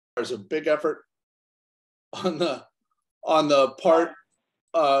a big effort on the part.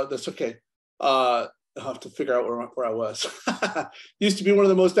 That's okay. I'll have to figure out where I was. Used to be one of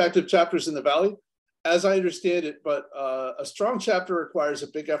the most active chapters in the Valley, as I understand it, but a strong chapter requires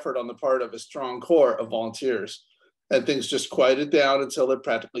a big effort on the part of a strong core of volunteers, and things just quieted down until it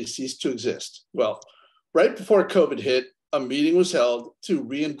practically ceased to exist. Well, right before COVID hit, a meeting was held to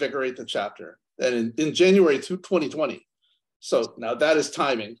reinvigorate the chapter, and in January 2020. So now that is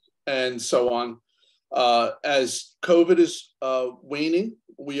timing, and so on. As COVID is waning,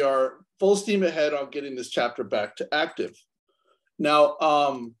 we are full steam ahead on getting this chapter back to active. Now,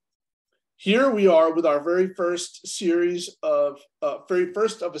 here we are with our very first of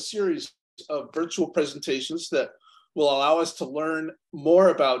a series of virtual presentations that will allow us to learn more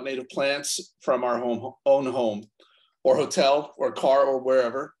about native plants from our own home or hotel or car or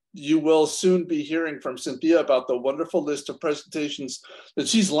wherever. You will soon be hearing from Cynthia about the wonderful list of presentations that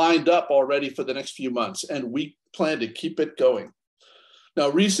she's lined up already for the next few months, and we plan to keep it going. Now,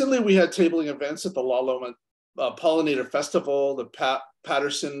 recently we had tabling events at the La Loma Pollinator Festival, the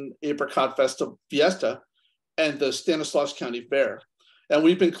Patterson Apricot Fiesta, and the Stanislaus County Fair. And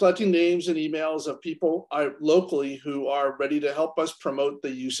we've been collecting names and emails of people locally who are ready to help us promote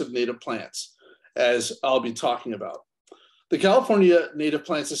the use of native plants, as I'll be talking about. The California Native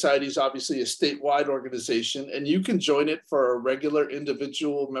Plant Society is obviously a statewide organization, and you can join it for a regular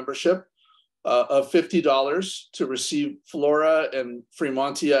individual membership of $50 to receive Flora and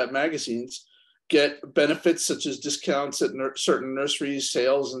Fremontia magazines, get benefits such as discounts at certain nurseries,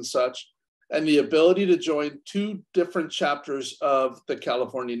 sales and such, and the ability to join 2 different chapters of the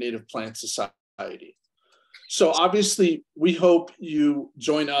California Native Plant Society. So obviously, we hope you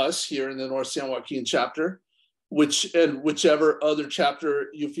join us here in the North San Joaquin chapter, whichever other chapter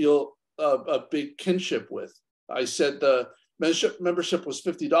you feel a big kinship with. I said the membership was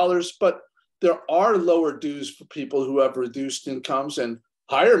 $50, but there are lower dues for people who have reduced incomes and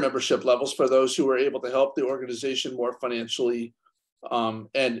higher membership levels for those who are able to help the organization more financially, and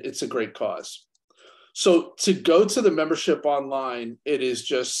it's a great cause. So to go to the membership online, it is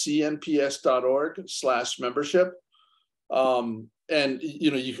just cnps.org/membership. And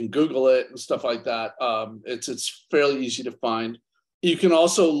you can Google it and stuff like that. It's fairly easy to find. You can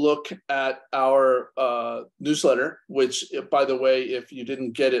also look at our newsletter, which, by the way, if you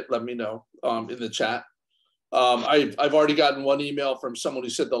didn't get it, let me know in the chat. I've already gotten one email from someone who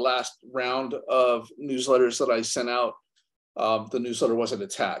said the last round of newsletters that I sent out, the newsletter wasn't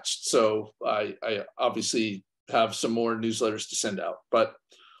attached. So I obviously have some more newsletters to send out. But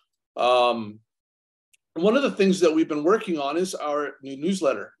one of the things that we've been working on is our new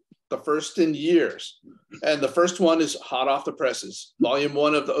newsletter, the first in years. And the first one is hot off the presses. Volume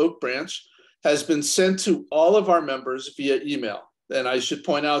 1 of the Oak Branch has been sent to all of our members via email. And I should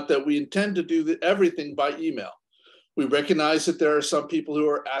point out that we intend to do everything by email. We recognize that there are some people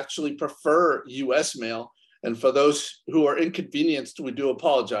who actually prefer US mail. And for those who are inconvenienced, we do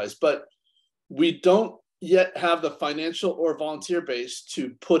apologize. But we don't yet have the financial or volunteer base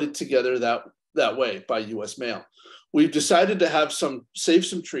to put it together that way by US mail. We've decided to save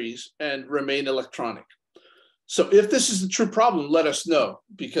some trees and remain electronic. So if this is a true problem, let us know,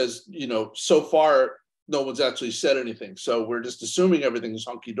 because so far no one's actually said anything. So we're just assuming everything is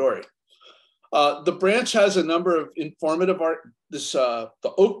hunky-dory. The branch has a number of informative the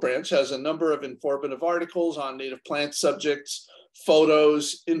Oak Branch has a number of informative articles on native plant subjects,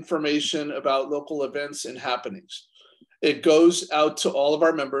 photos, information about local events and happenings. It goes out to all of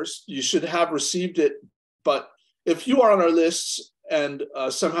our members. You should have received it, but if you are on our lists and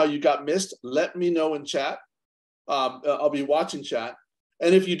somehow you got missed, let me know in chat. I'll be watching chat.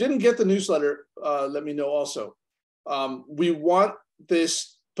 And if you didn't get the newsletter, let me know also. We want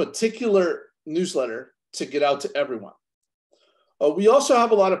this particular newsletter to get out to everyone. We also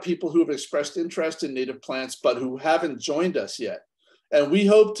have a lot of people who have expressed interest in native plants, but who haven't joined us yet. And we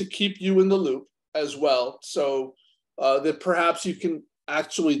hope to keep you in the loop as well, so that perhaps you can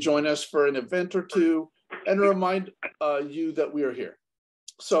actually join us for an event or two and remind you that we are here.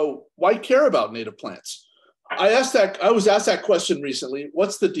 So why care about native plants? I was asked that question recently.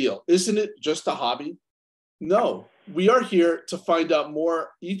 What's the deal? Isn't it just a hobby? No, we are here to find out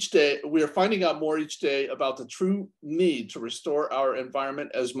more each day. We are finding out more each day about the true need to restore our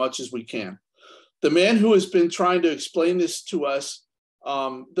environment as much as we can. The man who has been trying to explain this to us,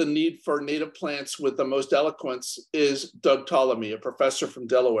 the need for native plants with the most eloquence, is Doug Ptolemy, a professor from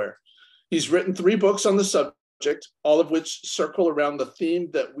Delaware. He's written 3 books on the subject, all of which circle around the theme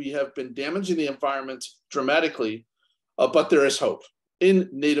that we have been damaging the environment dramatically, but there is hope in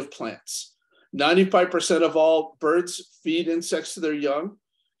native plants. 95% of all birds feed insects to their young.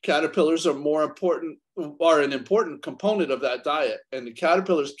 Caterpillars are an important component of that diet, and the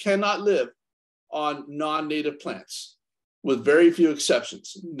caterpillars cannot live on non-native plants, with very few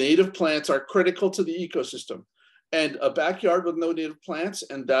exceptions. Native plants are critical to the ecosystem, and a backyard with no native plants,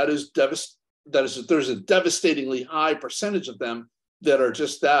 and there's a devastatingly high percentage of them that are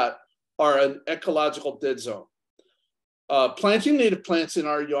just that, are an ecological dead zone. Planting native plants in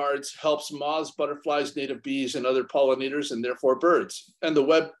our yards helps moths, butterflies, native bees, and other pollinators, and therefore birds. And the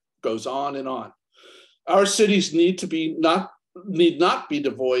web goes on and on. Our cities need not be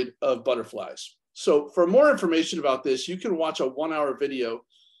devoid of butterflies. So for more information about this, you can watch a 1-hour video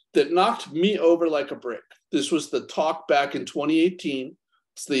that knocked me over like a brick. This was the talk back in 2018.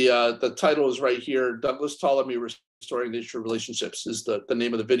 It's the title is right here. Douglas Ptolemy, Restoring Nature Relationships is the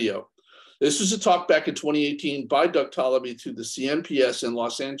name of the video. This was a talk back in 2018 by Doug Ptolemy to the CNPS in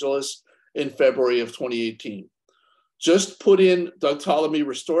Los Angeles in February of 2018. Just put in Doug Ptolemy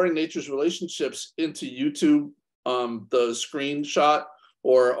Restoring Nature's Relationships into YouTube, the screenshot,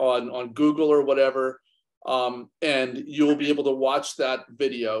 or on Google or whatever, and you'll be able to watch that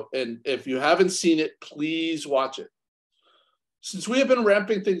video. And if you haven't seen it, please watch it. Since we have been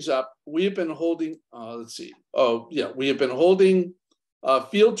ramping things up, we have been holding, we have been holding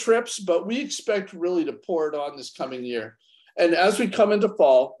field trips, but we expect really to pour it on this coming year. And as we come into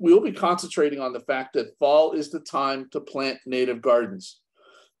fall, we will be concentrating on the fact that fall is the time to plant native gardens.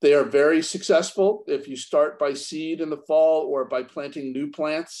 They are very successful if you start by seed in the fall or by planting new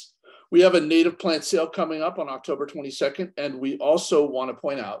plants. We have a native plant sale coming up on October 22nd, and we also want to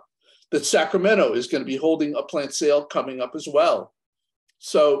point out that Sacramento is going to be holding a plant sale coming up as well.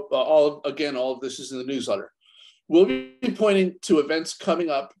 So all of this is in the newsletter. We'll be pointing to events coming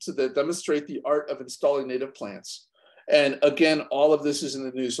up that demonstrate the art of installing native plants. And again, all of this is in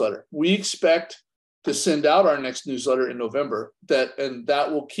the newsletter. We expect to send out our next newsletter in November,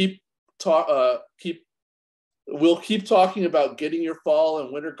 we'll keep talking about getting your fall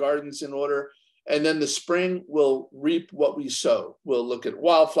and winter gardens in order. And then the spring, we'll reap what we sow. We'll look at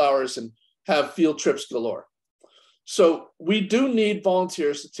wildflowers and have field trips galore. So we do need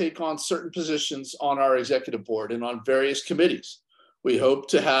volunteers to take on certain positions on our executive board and on various committees. We hope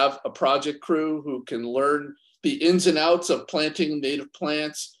to have a project crew who can learn the ins and outs of planting native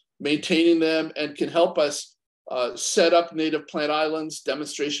plants, maintaining them, and can help us set up native plant islands,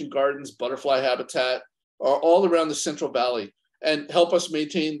 demonstration gardens, butterfly habitat, all around the Central Valley, and help us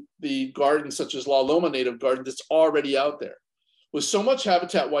maintain the gardens such as La Loma Native Garden that's already out there. With so much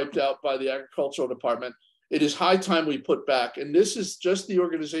habitat wiped out by the agricultural department, it is high time we put back, and this is just the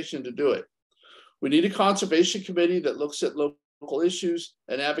organization to do it. We need a conservation committee that looks at local issues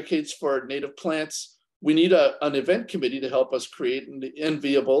and advocates for native plants. We need an event committee to help us create an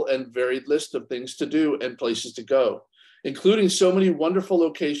enviable and varied list of things to do and places to go, including so many wonderful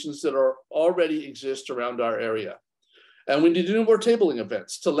locations that already exist around our area. And we need to do more tabling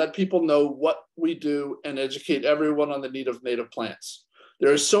events to let people know what we do and educate everyone on the need of native plants.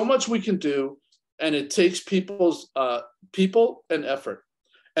 There is so much we can do, and it takes people and effort.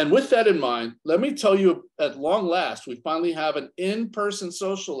 And with that in mind, let me tell you, at long last, we finally have an in-person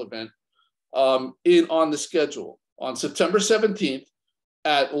social event on the schedule on September 17th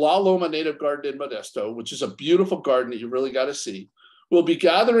at La Loma Native Garden in Modesto, which is a beautiful garden that you really got to see. We'll be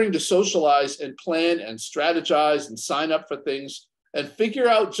gathering to socialize and plan and strategize and sign up for things and figure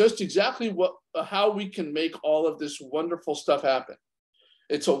out just exactly how we can make all of this wonderful stuff happen.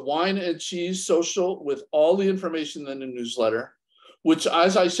 It's a wine and cheese social with all the information in the newsletter, which,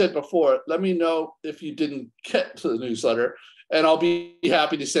 as I said before, let me know if you didn't get to the newsletter, and I'll be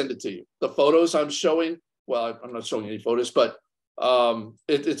happy to send it to you. The photos I'm showing, well, I'm not showing any photos, but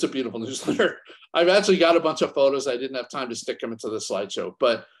it's a beautiful newsletter. I've actually got a bunch of photos. I didn't have time to stick them into the slideshow,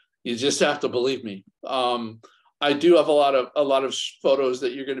 but you just have to believe me. I do have a lot of photos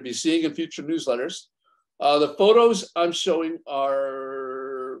that you're going to be seeing in future newsletters. The photos I'm showing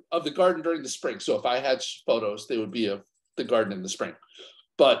are of the garden during the spring. So if I had photos, they would be of the garden in the spring,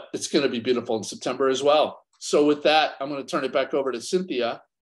 but it's going to be beautiful in September as well. So with that, I'm going to turn it back over to Cynthia,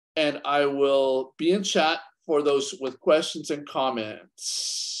 and I will be in chat for those with questions and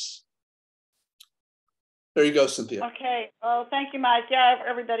comments. There you go, Cynthia. Okay. Well, thank you, Mike. Yeah,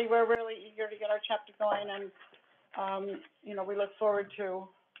 everybody, we're really eager to get our chapter going, and we look forward to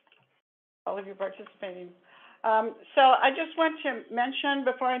all of you participating. So I just want to mention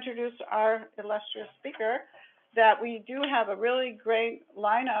before I introduce our illustrious speaker that we do have a really great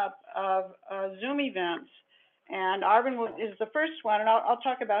lineup of Zoom events, and Arvind is the first one, and I'll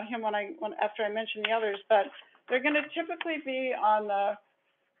talk about him after I mention the others. But they're going to typically be on the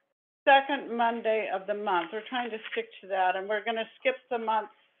second Monday of the month. We're trying to stick to that, and we're going to skip the month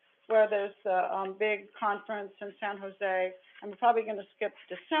where there's a big conference in San Jose, and we're probably going to skip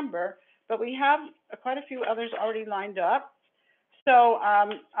December, but we have quite a few others already lined up. So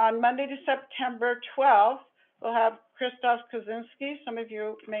on Monday to September 12th, we'll have Christoph Kozinski. Some of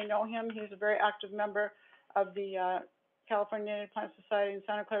you may know him. He's a very active member of the California Native Plant Society in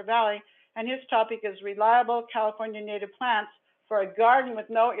Santa Clara Valley, and his topic is reliable California native plants for a garden with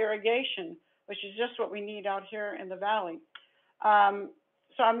no irrigation, which is just what we need out here in the valley.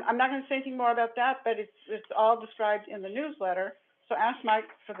 So I'm not going to say anything more about that, but it's all described in the newsletter. So ask Mike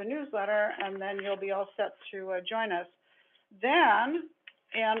for the newsletter, and then you'll be all set to join us. Then,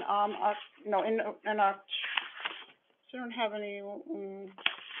 in I don't have any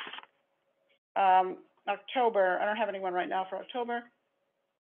October. I don't have anyone right now for October.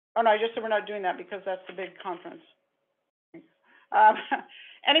 Oh no, I just said we're not doing that because that's the big conference.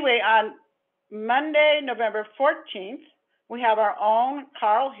 Anyway, on Monday, November 14th, we have our own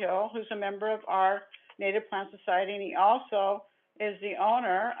Carl Hill, who's a member of our Native Plant Society, and he also is the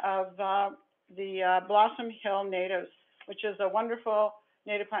owner of the Blossom Hill Natives, which is a wonderful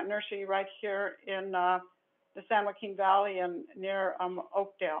native plant nursery right here in the San Joaquin Valley and near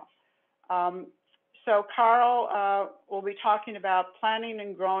Oakdale. So Carl will be talking about planting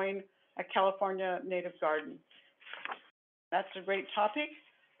and growing a California native garden. That's a great topic.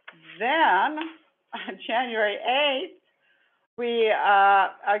 Then on January 8th, we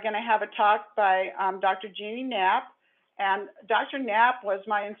are going to have a talk by Dr. Jeannie Knapp. And Dr. Knapp was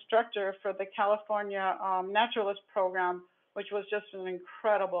my instructor for the California Naturalist Program, which was just an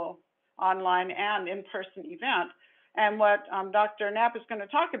incredible online and in-person event. And what Dr. Knapp is going to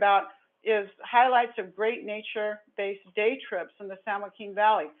talk about is highlights of great nature-based day trips in the San Joaquin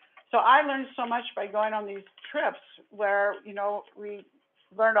Valley. So I learned so much by going on these trips where, you know, we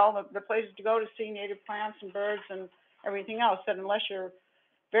learned all the places to go to see native plants and birds and everything else that unless you're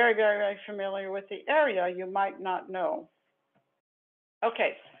very, very, very familiar with the area, you might not know.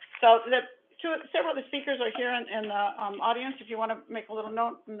 Okay, so several of the speakers are here in the audience. If you want to make a little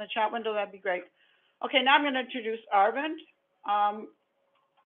note in the chat window, that'd be great. Okay, now I'm going to introduce Arvind.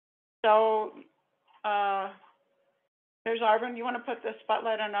 There's Arvind. You want to put the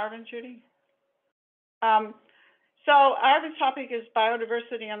spotlight on Arvind, Judy? So Arvind's topic is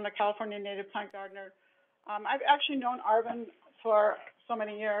biodiversity and the California native plant gardener. I've actually known Arvind for so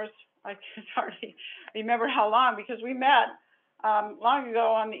many years. I can hardly remember how long because we met long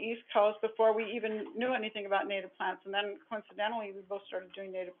ago on the East Coast before we even knew anything about native plants. And then coincidentally, we both started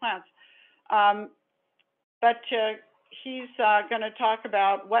doing native plants. But he's going to talk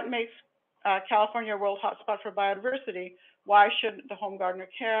about what makes California a world hotspot for biodiversity. Why should the home gardener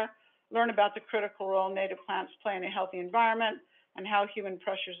care? Learn about the critical role native plants play in a healthy environment and how human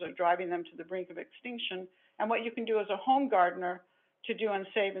pressures are driving them to the brink of extinction, and what you can do as a home gardener to do and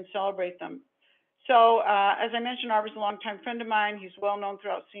save and celebrate them. So as I mentioned, Arvind's a longtime friend of mine. He's well known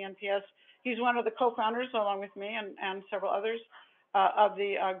throughout CNPS. He's one of the co-founders, along with me and several others, of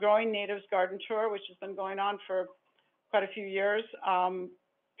the Growing Natives Garden Tour, which has been going on for quite a few years.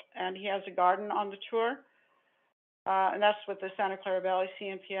 And he has a garden on the tour. And that's with the Santa Clara Valley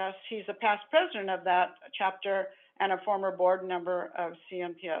CNPS. He's a past president of that chapter and a former board member of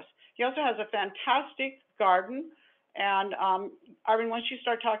CNPS. He also has a fantastic garden. And Arvind, once you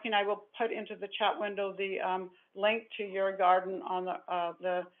start talking, I will put into the chat window the link to your garden on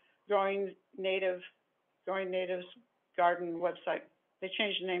the Growing Natives Garden website. They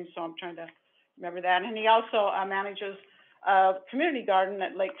changed the name, so I'm trying to remember that. And he also manages a community garden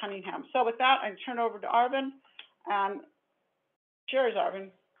at Lake Cunningham. So with that, I turn over to Arvind. Cheers,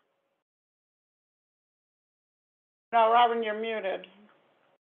 Arvind. No, Arvind, you're muted.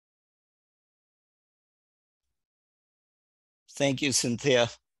 Thank you, Cynthia.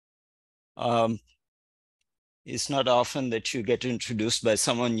 It's not often that you get introduced by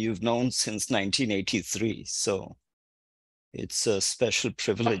someone you've known since 1983, so it's a special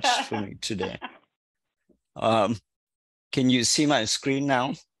privilege for me today. Can you see my screen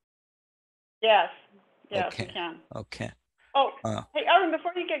now? Yes, yes, okay. We can. Okay. Oh, hey, Arvind,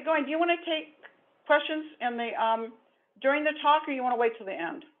 before you get going, do you want to take questions in the during the talk, or you want to wait till the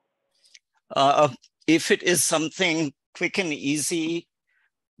end? If it is something quick and easy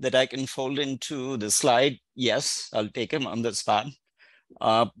that I can fold into the slide, yes, I'll take them on the spot.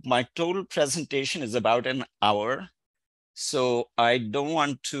 My total presentation is about an hour, so I don't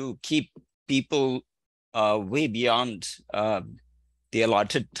want to keep people way beyond the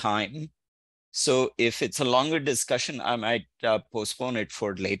allotted time. So if it's a longer discussion, I might postpone it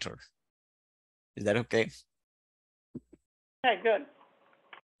for later. Is that okay? Okay, good.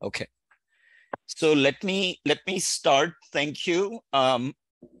 Okay. So let me start. Thank you.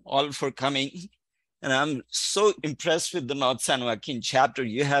 all for coming. And I'm so impressed with the North San Joaquin chapter.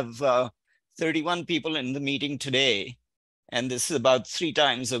 You have 31 people in the meeting today. And this is about 3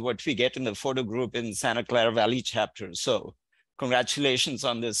 times of what we get in the photo group in Santa Clara Valley chapter. So congratulations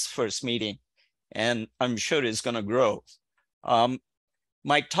on this first meeting. And I'm sure it's going to grow.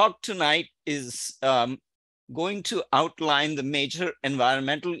 My talk tonight is going to outline the major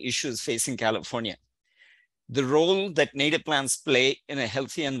environmental issues facing California, the role that native plants play in a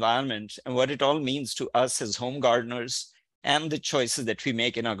healthy environment, and what it all means to us as home gardeners and the choices that we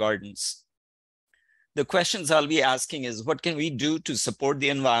make in our gardens. The questions I'll be asking is, what can we do to support the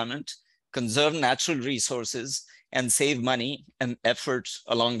environment, conserve natural resources, and save money and effort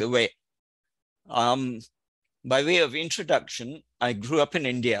along the way? By way of introduction, I grew up in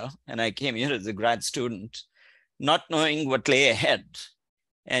India and I came here as a grad student, not knowing what lay ahead.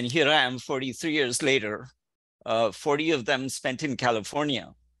 And here I am 43 years later, 40 of them spent in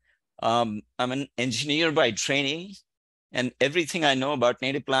California. I'm an engineer by training, and everything I know about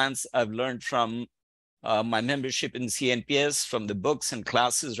native plants, I've learned from my membership in CNPS, from the books and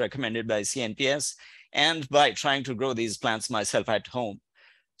classes recommended by CNPS, and by trying to grow these plants myself at home.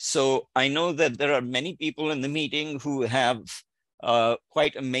 So I know that there are many people in the meeting who have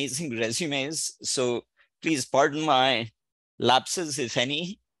quite amazing resumes. So please pardon my lapses, if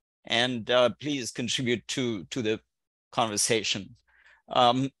any, and please contribute to the conversation.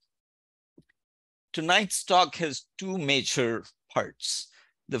 Tonight's talk has 2 major parts.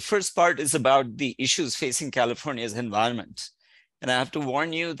 The first part is about the issues facing California's environment. And I have to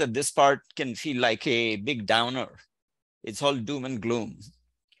warn you that this part can feel like a big downer. It's all doom and gloom.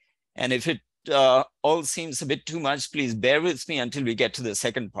 And if it all seems a bit too much, please bear with me until we get to the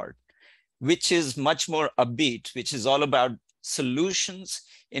second part, which is much more upbeat, which is all about solutions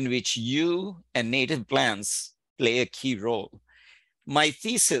in which you and native plants play a key role. My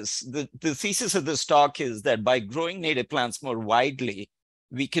thesis, the thesis of this talk is that by growing native plants more widely,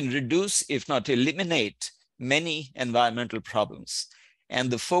 we can reduce, if not eliminate, many environmental problems. And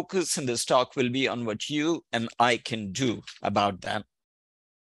the focus in this talk will be on what you and I can do about that.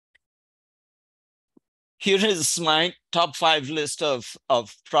 Here is my top 5 list of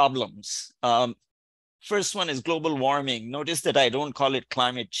problems. First one is global warming. Notice that I don't call it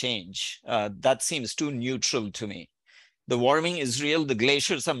climate change. That seems too neutral to me. The warming is real. The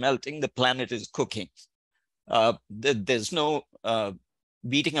glaciers are melting. The planet is cooking. There's no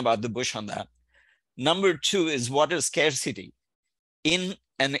beating about the bush on that. Number 2 is water scarcity in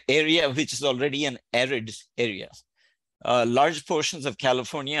an area which is already an arid area. Large portions of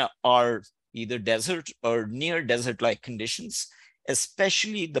California are either desert or near desert-like conditions,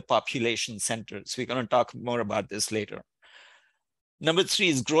 especially the population centers. We're going to talk more about this later. Number 3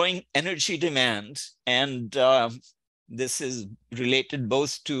 is growing energy demand. And this is related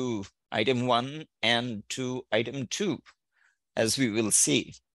both to item 1 and to item 2, as we will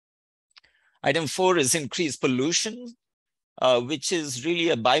see. Item 4 is increased pollution, which is really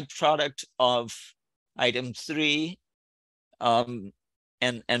a byproduct of item 3.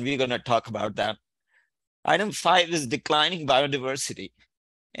 And we're going to talk about that. Item 5 is declining biodiversity.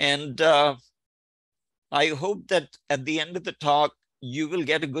 And I hope that at the end of the talk, you will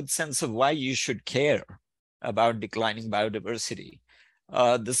get a good sense of why you should care about declining biodiversity.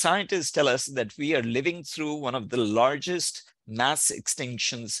 The scientists tell us that we are living through one of the largest mass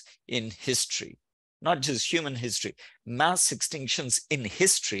extinctions in history, not just human history, mass extinctions in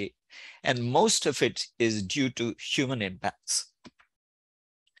history, and most of it is due to human impacts.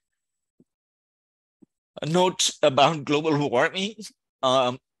 A note about global warming.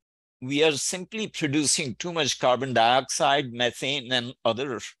 We are simply producing too much carbon dioxide, methane, and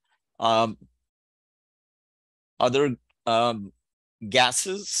other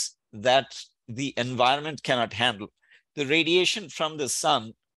gases that the environment cannot handle. The radiation from the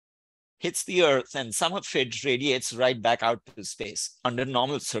sun hits the earth and some of it radiates right back out to space under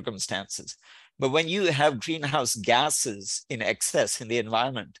normal circumstances. But when you have greenhouse gases in excess in the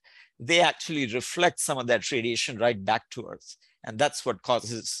environment, they actually reflect some of that radiation right back to Earth. And that's what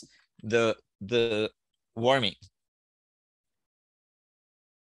causes the warming.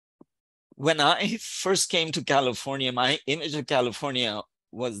 When I first came to California, my image of California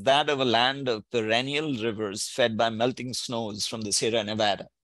was that of a land of perennial rivers fed by melting snows from the Sierra Nevada.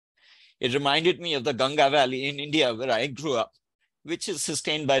 It reminded me of the Ganga Valley in India, where I grew up, which is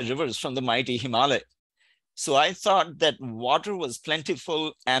sustained by rivers from the mighty Himalaya. So I thought that water was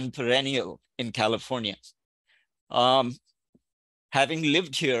plentiful and perennial in California. Having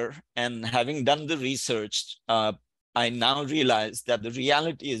lived here and having done the research, I now realize that the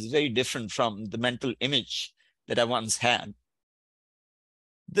reality is very different from the mental image that I once had.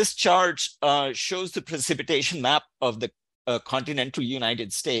 This chart shows the precipitation map of the continental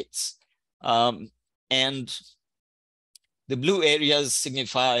United States. And the blue areas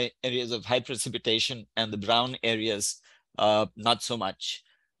signify areas of high precipitation, and the brown areas, not so much.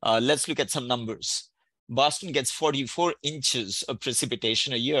 Let's look at some numbers. Boston gets 44 inches of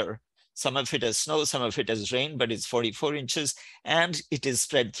precipitation a year. Some of it as snow, some of it as rain, but it's 44 inches, and it is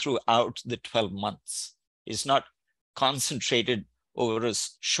spread throughout the 12 months. It's not concentrated over a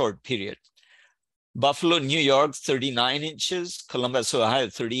short period. Buffalo, New York, 39 inches. Columbus, Ohio,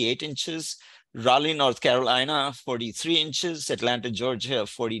 38 inches. Raleigh, North Carolina, 43 inches. Atlanta, Georgia,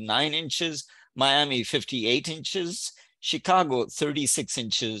 49 inches. Miami, 58 inches. Chicago, 36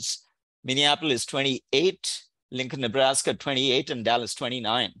 inches. Minneapolis, 28. Lincoln, Nebraska, 28. And Dallas,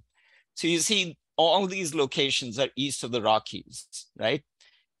 29. So you see, all these locations are east of the Rockies, right?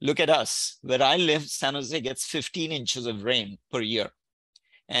 Look at us. Where I live, San Jose gets 15 inches of rain per year.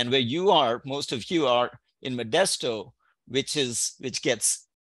 And where you are, most of you are in Modesto, which gets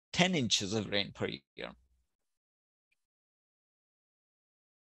 10 inches of rain per year.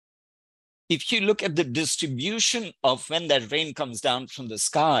 If you look at the distribution of when that rain comes down from the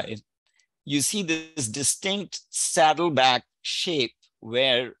sky, you see this distinct saddleback shape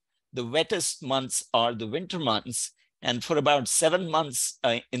where the wettest months are the winter months. And for about 7 months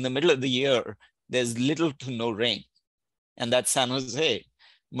in the middle of the year, there's little to no rain. And that's San Jose.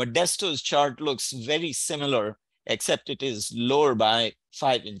 Modesto's chart looks very similar, except it is lower by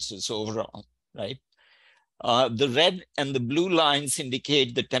 5 inches overall, right? The red and the blue lines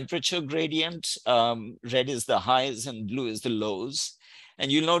indicate the temperature gradient. Red is the highs and blue is the lows.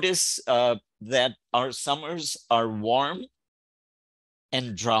 And you notice that our summers are warm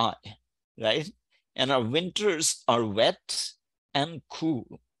and dry, right? And our winters are wet and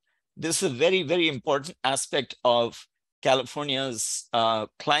cool. This is a very, very important aspect of California's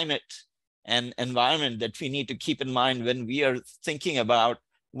climate and environment that we need to keep in mind when we are thinking about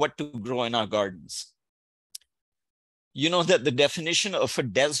what to grow in our gardens. You know that the definition of a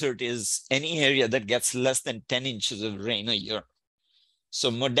desert is any area that gets less than 10 inches of rain a year. So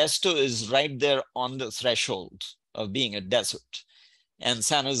Modesto is right there on the threshold of being a desert. And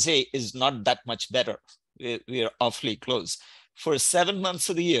San Jose is not that much better. We are awfully close. For 7 months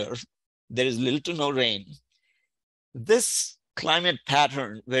of the year, there is little to no rain. This climate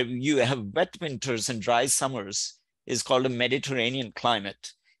pattern where you have wet winters and dry summers is called a Mediterranean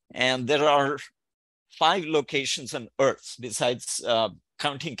climate. And there are 5 locations on Earth, besides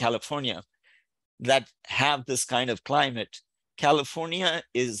counting California, that have this kind of climate. California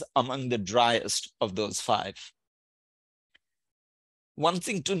is among the driest of those 5. One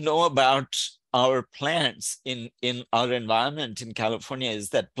thing to know about our plants in our environment in California is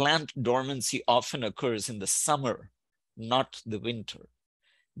that plant dormancy often occurs in the summer, not the winter.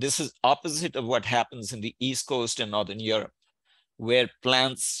 This is opposite of what happens in the East Coast and Northern Europe, where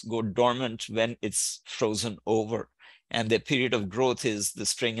plants go dormant when it's frozen over, and their period of growth is the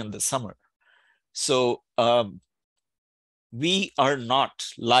spring and the summer. So we are not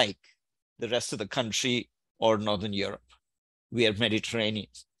like the rest of the country or Northern Europe. We are Mediterranean.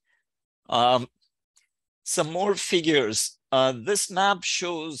 Some more figures. This map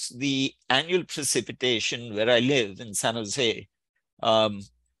shows the annual precipitation where I live in San Jose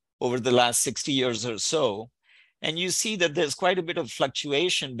over the last 60 years or so. And you see that there's quite a bit of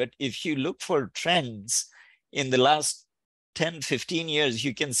fluctuation, but if you look for trends in the last 10, 15 years,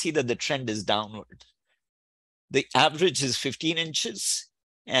 you can see that the trend is downward. The average is 15 inches.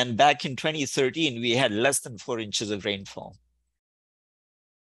 And back in 2013, we had less than 4 inches of rainfall.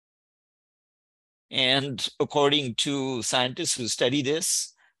 And according to scientists who study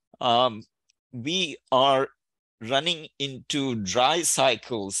this, we are running into dry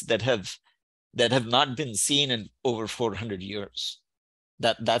cycles that have not been seen in over 400 years.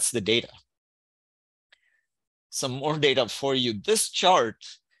 That's the data. Some more data for you. This chart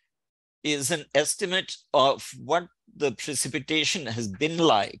is an estimate of what the precipitation has been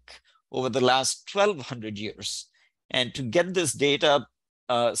like over the last 1,200 years. And to get this data,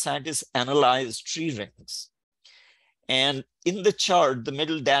 scientists analyzed tree rings. And in the chart, the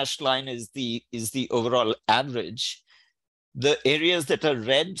middle dashed line is the overall average. The areas that are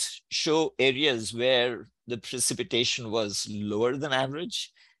red show areas where the precipitation was lower than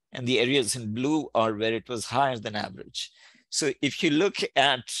average, and the areas in blue are where it was higher than average. So if you look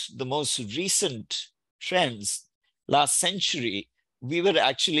at the most recent trends, last century, we were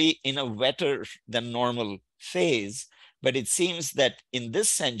actually in a wetter than normal phase, but it seems that in this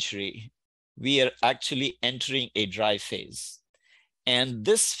century, we are actually entering a dry phase. And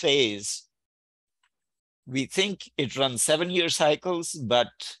this phase We think it runs 7-year cycles,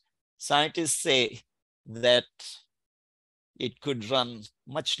 but scientists say that it could run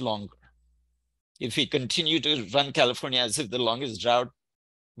much longer. If we continue to run California as if the longest drought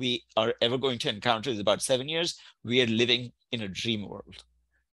we are ever going to encounter is about 7 years, we are living in a dream world.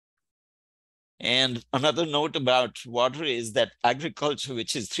 And another note about water is that agriculture,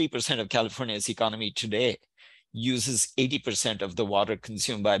 which is 3% of California's economy today, uses 80% of the water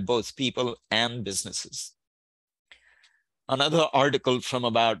consumed by both people and businesses. Another article from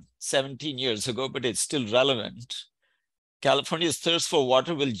about 17 years ago, but it's still relevant. California's thirst for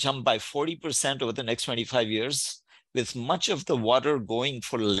water will jump by 40% over the next 25 years, with much of the water going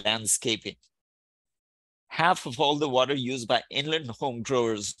for landscaping. Half of all the water used by inland home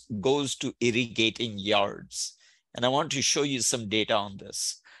growers goes to irrigating yards. And I want to show you some data on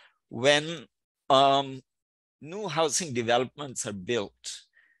this. When new housing developments are built,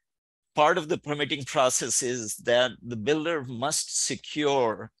 part of the permitting process is that the builder must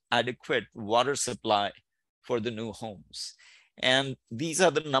secure adequate water supply for the new homes. And these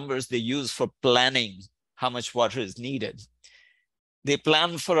are the numbers they use for planning how much water is needed. They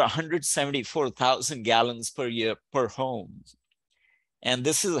plan for 174,000 gallons per year per home. And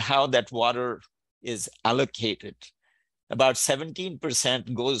this is how that water is allocated. About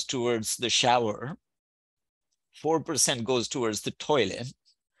 17% goes towards the shower, 4% goes towards the toilet,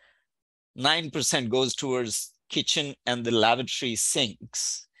 9% goes towards kitchen and the lavatory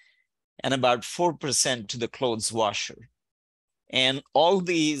sinks, and about 4% to the clothes washer. And all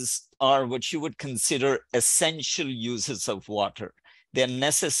these are what you would consider essential uses of water. They're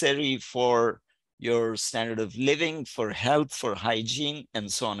necessary for your standard of living, for health, for hygiene, and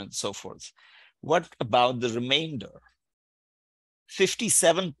so on and so forth. What about the remainder?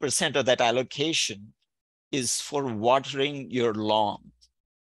 57% of that allocation is for watering your lawn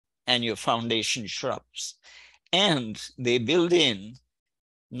and your foundation shrubs. And they build in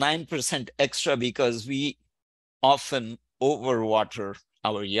 9% extra because we often overwater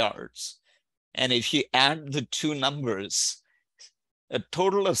our yards. And if you add the two numbers, a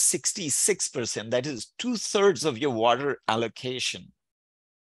total of 66%, that is 2/3 of your water allocation,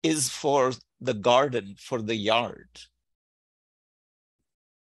 is for the garden, for the yard.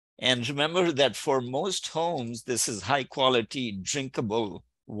 And remember that for most homes, this is high quality, drinkable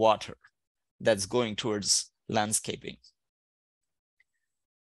water that's going towards landscaping.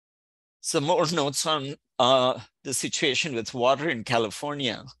 Some more notes on the situation with water in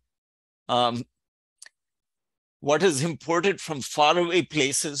California. What is imported from faraway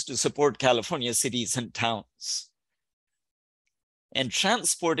places to support California cities and towns. And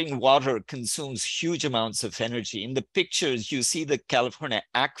transporting water consumes huge amounts of energy. In the pictures, you see the California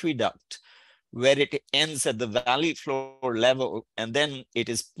aqueduct, where it ends at the valley floor level, and then it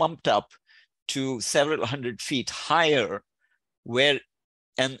is pumped up to several hundred feet higher, where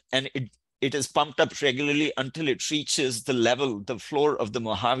it is pumped up regularly until it reaches the level, the floor of the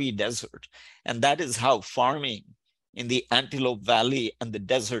Mojave Desert. And that is how farming in the Antelope Valley and the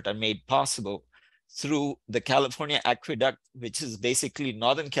desert are made possible through the California aqueduct, which is basically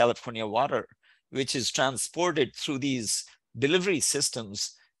Northern California water, which is transported through these delivery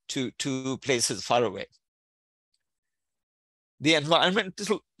systems to places far away. The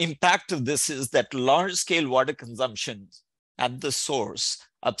environmental impact of this is that large-scale water consumption at the source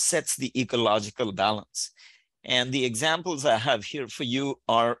upsets the ecological balance. And the examples I have here for you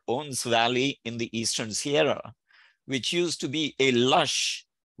are Owens Valley in the Eastern Sierra, which used to be a lush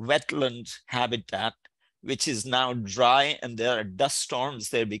wetland habitat, which is now dry, and there are dust storms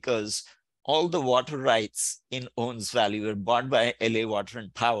there because all the water rights in Owens Valley were bought by LA Water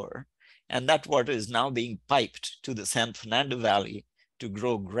and Power. And that water is now being piped to the San Fernando Valley to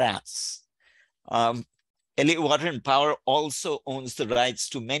grow grass. LA Water and Power also owns the rights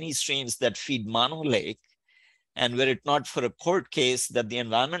to many streams that feed Mono Lake. And were it not for a court case that the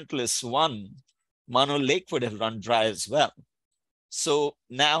environmentalists won, Mono Lake would have run dry as well. So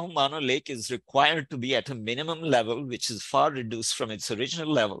now Mono Lake is required to be at a minimum level, which is far reduced from its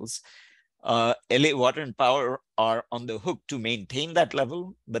original levels. LA Water and Power are on the hook to maintain that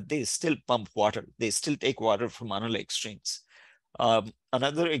level, but they still pump water. They still take water from Mono Lake streams.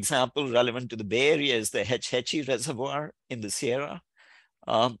 Another example relevant to the Bay Area is the Hetch Hetchy Reservoir in the Sierra.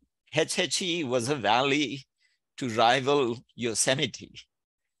 Hetch Hetchy was a valley to rival Yosemite.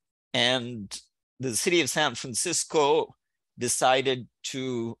 And the city of San Francisco decided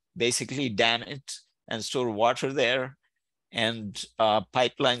to basically dam it and store water there. And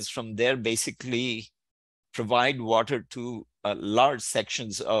pipelines from there basically provide water to large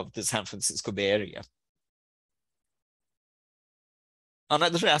sections of the San Francisco Bay Area.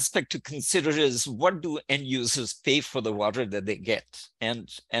 Another aspect to consider is, what do end users pay for the water that they get?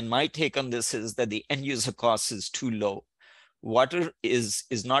 And my take on this is that the end user cost is too low. Water is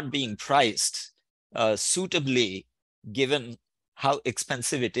not being priced suitably given how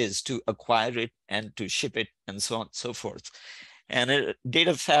expensive it is to acquire it and to ship it and so on and so forth. And a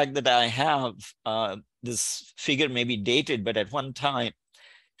data fact that I have, this figure may be dated, but at one time,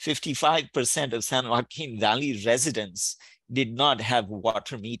 55% of San Joaquin Valley residents did not have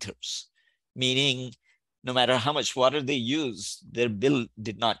water meters, meaning no matter how much water they use, their bill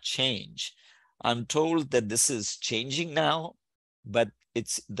did not change. I'm told that this is changing now, but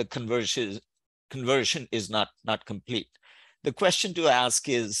the conversion is not complete. The question to ask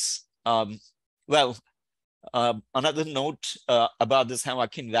is, another note about the San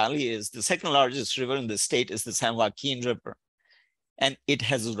Joaquin Valley is the second largest river in the state is the San Joaquin River, and it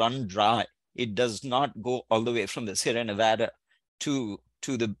has run dry. It does not go all the way from the Sierra Nevada to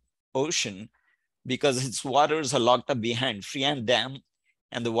the ocean because its waters are locked up behind Frean Dam,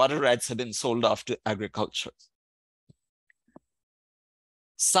 and the water rights have been sold off to agriculture.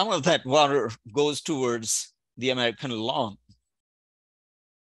 Some of that water goes towards the American lawn.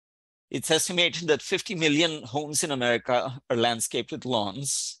 It's estimated that 50 million homes in America are landscaped with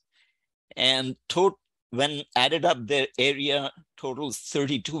lawns, and when added up, their area totals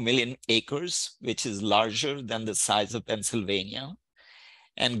 32 million acres, which is larger than the size of Pennsylvania.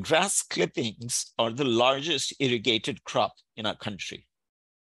 And grass clippings are the largest irrigated crop in our country.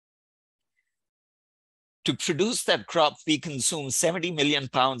 To produce that crop, we consume 70 million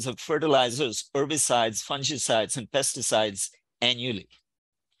pounds of fertilizers, herbicides, fungicides, and pesticides annually.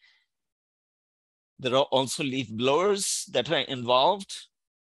 There are also leaf blowers that are involved.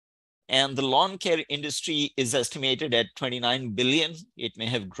 And the lawn care industry is estimated at 29 billion. It may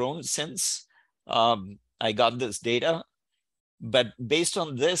have grown since I got this data. But based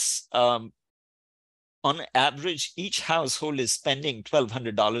on this, on average, each household is spending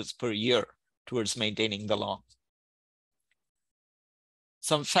 $1,200 per year towards maintaining the lawn.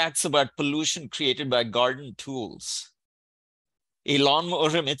 Some facts about pollution created by garden tools. A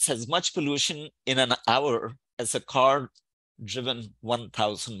lawnmower emits as much pollution in an hour as a car driven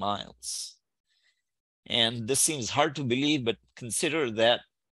 1,000 miles. And this seems hard to believe, but consider that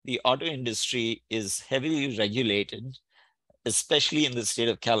the auto industry is heavily regulated, especially in the state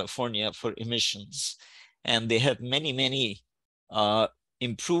of California for emissions. And they have many, many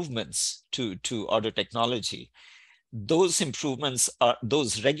improvements to auto technology. Those improvements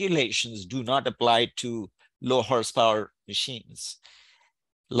those regulations do not apply to low horsepower machines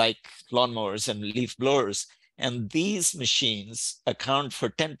like lawnmowers and leaf blowers. And these machines account for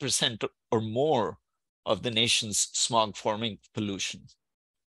 10% or more of the nation's smog-forming pollution.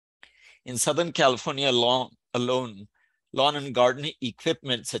 In Southern California alone, lawn and garden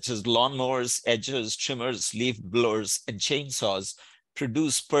equipment such as lawnmowers, edgers, trimmers, leaf blowers, and chainsaws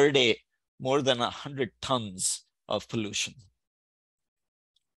produce per day more than 100 tons of pollution.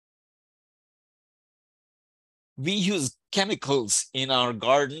 We use chemicals in our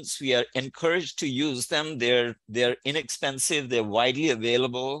gardens. We are encouraged to use them. They're inexpensive, they're widely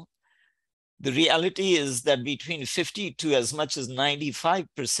available. The reality is that between 50 to as much as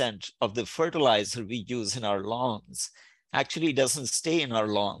 95% of the fertilizer we use in our lawns actually doesn't stay in our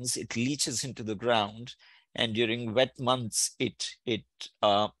lawns. It leaches into the ground. And during wet months, it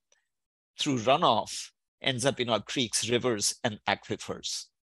through runoff, ends up in our creeks, rivers, and aquifers.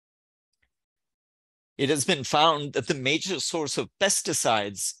 It has been found that the major source of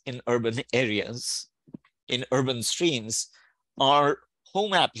pesticides in urban areas, in urban streams, are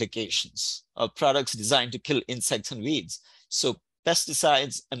home applications of products designed to kill insects and weeds. So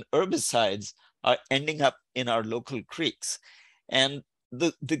pesticides and herbicides are ending up in our local creeks. And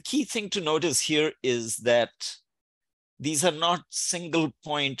the key thing to notice here is that these are not single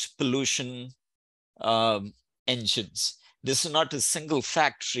point pollution engines. This is not a single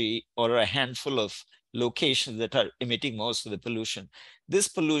factory or a handful of locations that are emitting most of the pollution. This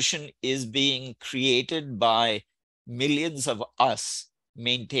pollution is being created by millions of us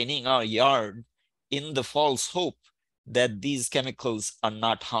maintaining our yard in the false hope that these chemicals are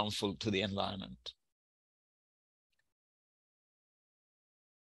not harmful to the environment.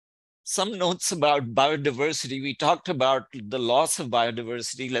 Some notes about biodiversity. We talked about the loss of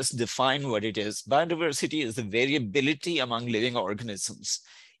biodiversity. Let's define what it is. Biodiversity is the variability among living organisms.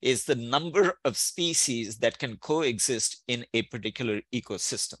 It's the number of species that can coexist in a particular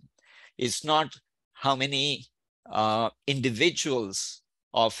ecosystem. It's not how many individuals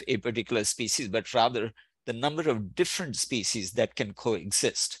of a particular species, but rather the number of different species that can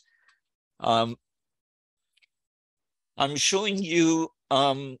coexist. I'm showing you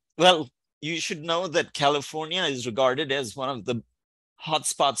Well, you should know that California is regarded as one of the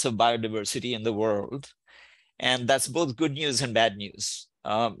hotspots of biodiversity in the world. And that's both good news and bad news.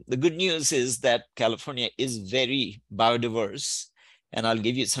 The good news is that California is very biodiverse, and I'll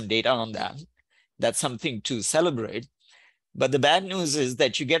give you some data on that. That's something to celebrate. But the bad news is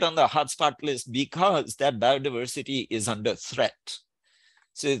that you get on the hotspot list because that biodiversity is under threat.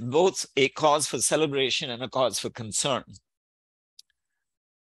 So it's both a cause for celebration and a cause for concern.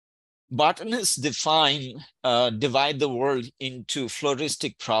 Botanists divide the world into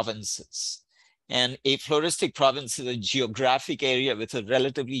floristic provinces. And a floristic province is a geographic area with a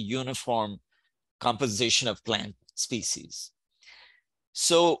relatively uniform composition of plant species.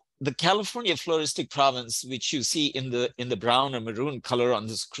 So the California floristic province, which you see in the brown or maroon color on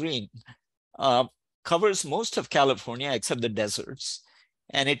the screen, covers most of California except the deserts.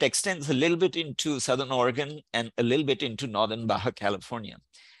 And it extends a little bit into Southern Oregon and a little bit into Northern Baja California.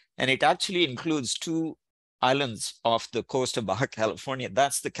 And it actually includes 2 islands off the coast of Baja California.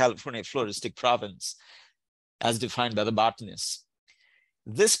 That's the California floristic province, as defined by the botanists.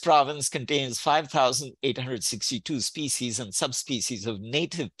 This province contains 5,862 species and subspecies of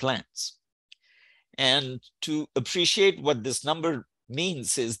native plants. And to appreciate what this number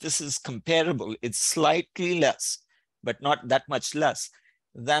means is this is comparable. It's slightly less, but not that much less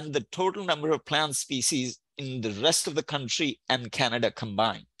than the total number of plant species in the rest of the country and Canada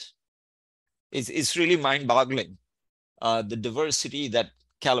combined. It's really mind-boggling, the diversity that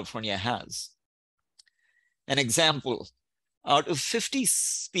California has. An example, out of 50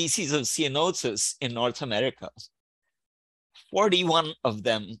 species of ceanothus in North America, 41 of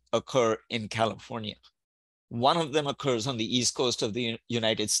them occur in California. 1 of them occurs on the east coast of the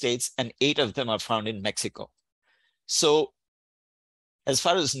United States, and 8 of them are found in Mexico. So as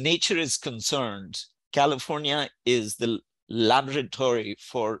far as nature is concerned, California is the laboratory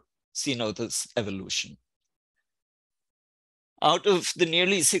for ceanothus evolution. Out of the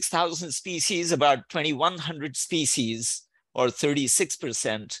nearly 6,000 species, about 2,100 species, or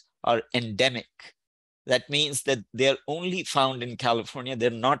 36%, are endemic. That means that they're only found in California. They're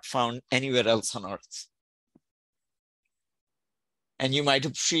not found anywhere else on Earth. And you might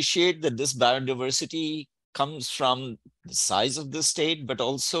appreciate that this biodiversity comes from the size of the state, but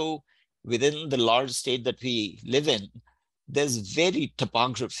also within the large state that we live in. There's varied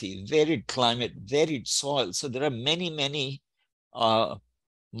topography, varied climate, varied soil. So there are many, many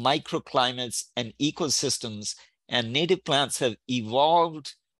microclimates and ecosystems, and native plants have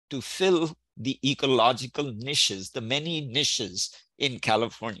evolved to fill the ecological niches, the many niches in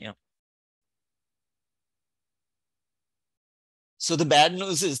California. So the bad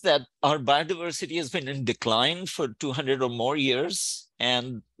news is that our biodiversity has been in decline for 200 or more years,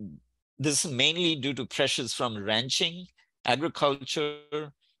 and this is mainly due to pressures from ranching,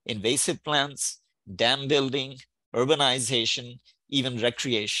 agriculture, invasive plants, dam building, urbanization, even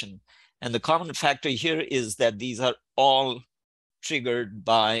recreation. And the common factor here is that these are all triggered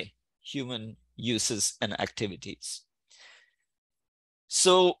by human uses and activities.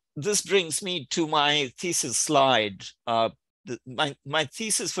 So this brings me to my thesis slide. My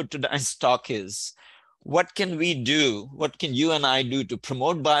thesis for today's talk is, what can we do? What can you and I do to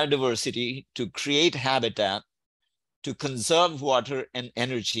promote biodiversity, to create habitat, to conserve water and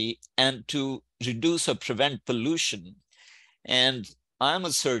energy, and to reduce or prevent pollution? And I'm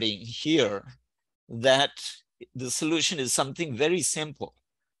asserting here that the solution is something very simple.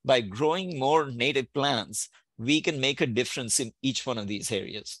 By growing more native plants, we can make a difference in each one of these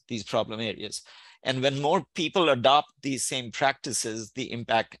areas, these problem areas. And when more people adopt these same practices, the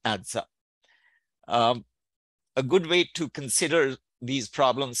impact adds up. A good way to consider these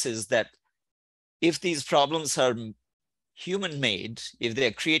problems is that if these problems are human-made, if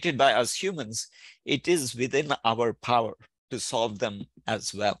they're created by us humans, it is within our power to solve them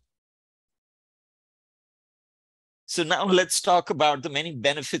as well. So now let's talk about the many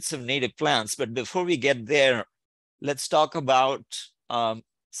benefits of native plants. But before we get there, let's talk about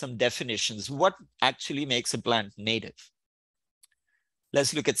some definitions. What actually makes a plant native?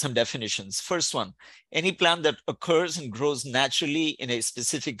 Let's look at some definitions. First one, any plant that occurs and grows naturally in a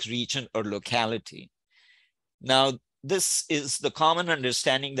specific region or locality. Now, this is the common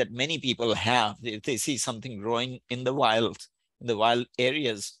understanding that many people have. If they see something growing in the wild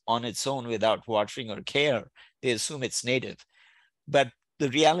areas on its own without watering or care, they assume it's native. But the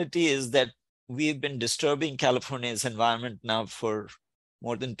reality is that we've been disturbing California's environment now for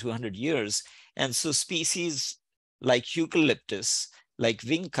more than 200 years. And so species like eucalyptus, like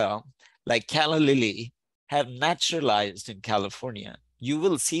vinca, like calla lily have naturalized in California. You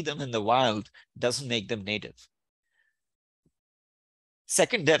will see them in the wild, doesn't make them native.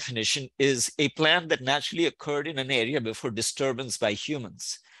 Second definition is a plant that naturally occurred in an area before disturbance by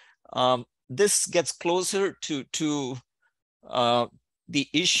humans. This gets closer to the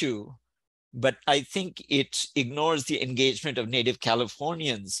issue, but I think it ignores the engagement of native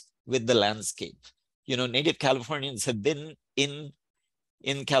Californians with the landscape. You know, native Californians have been in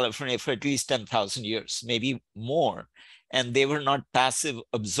California for at least 10,000 years, maybe more. And they were not passive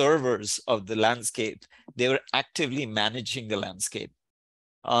observers of the landscape. They were actively managing the landscape.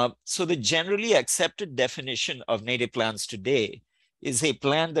 So the generally accepted definition of native plants today is a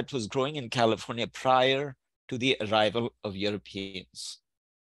plant that was growing in California prior to the arrival of Europeans.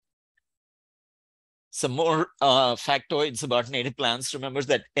 Some more factoids about native plants. Remember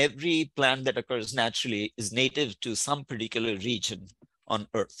that every plant that occurs naturally is native to some particular region on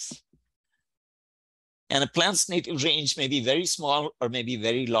Earth. And a plant's native range may be very small or may be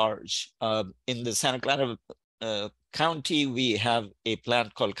very large. In the Santa Clara County, we have a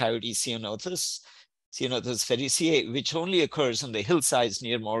plant called Coyote ceanothus, Ceanothus ferriceae, which only occurs on the hillsides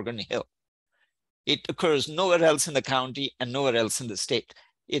near Morgan Hill. It occurs nowhere else in the county and nowhere else in the state.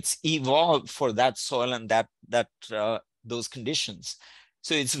 It's evolved for that soil and those conditions.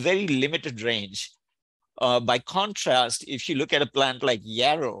 So it's very limited range. By contrast, if you look at a plant like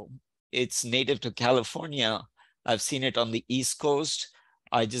yarrow, it's native to California. I've seen it on the East Coast.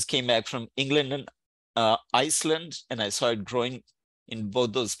 I just came back from England and Iceland, and I saw it growing in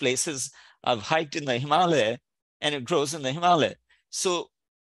both those places. I've hiked in the Himalaya, and it grows in the Himalaya. So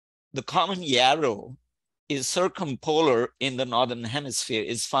the common yarrow is circumpolar in the Northern Hemisphere,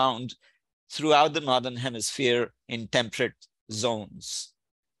 is found throughout the Northern Hemisphere in temperate zones.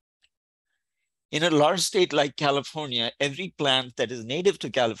 In a large state like California, every plant that is native to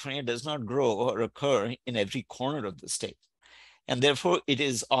California does not grow or occur in every corner of the state. And therefore, it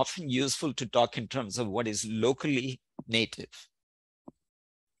is often useful to talk in terms of what is locally native.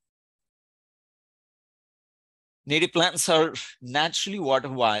 Native plants are naturally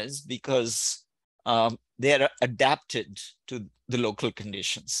water-wise because they are adapted to the local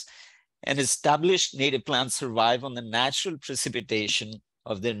conditions. And established native plants survive on the natural precipitation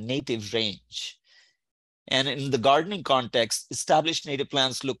of their native range. And in the gardening context, established native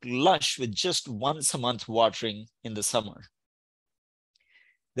plants look lush with just once a month watering in the summer.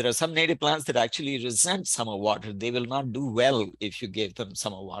 There are some native plants that actually resent summer water. They will not do well if you give them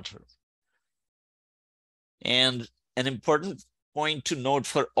summer water. And an important point to note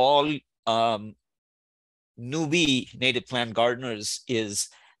for all newbie native plant gardeners is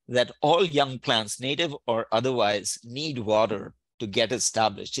that all young plants, native or otherwise, need water to get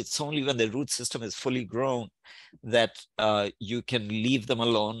established. It's only when the root system is fully grown that you can leave them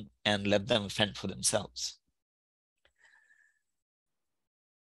alone and let them fend for themselves.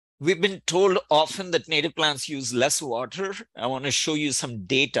 We've been told often that native plants use less water. I want to show you some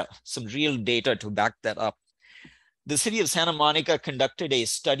data, some real data to back that up. The city of Santa Monica conducted a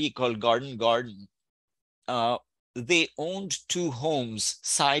study called Garden. They owned two homes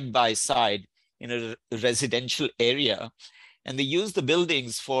side by side in a residential area, and they used the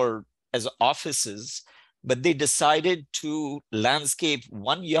buildings as offices, but they decided to landscape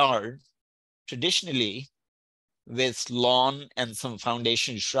one yard traditionally with lawn and some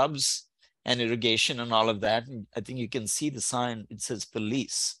foundation shrubs and irrigation and all of that. And I think you can see the sign, it says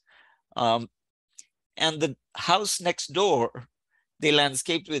police. And the house next door, they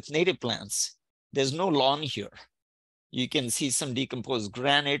landscaped with native plants. There's no lawn here. You can see some decomposed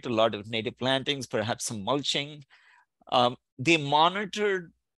granite, a lot of native plantings, perhaps some mulching. They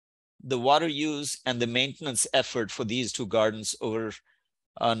monitored the water use and the maintenance effort for these two gardens over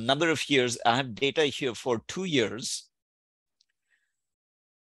a number of years. I have data here for 2 years.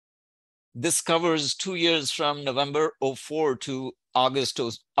 This covers 2 years from November 04 to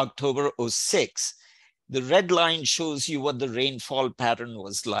October 06. The red line shows you what the rainfall pattern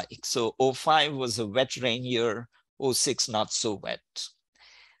was like. So 05 was a wet rain year, 06 not so wet.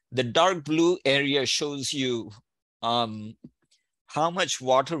 The dark blue area shows you how much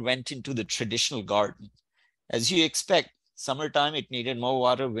water went into the traditional garden. As you expect, summertime it needed more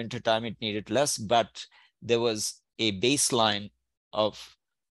water, wintertime it needed less, but there was a baseline of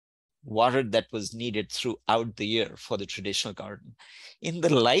water that was needed throughout the year for the traditional garden. In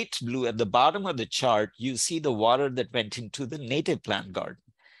the light blue at the bottom of the chart, you see the water that went into the native plant garden.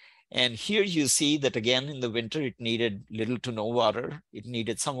 And here you see that again in the winter, it needed little to no water. It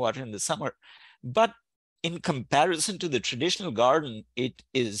needed some water in the summer. But in comparison to the traditional garden, it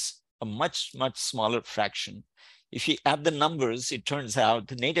is a much, much smaller fraction. If you add the numbers, it turns out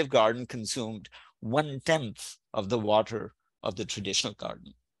the native garden consumed 1/10 of the water of the traditional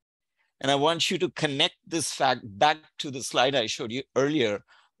garden. And I want you to connect this fact back to the slide I showed you earlier,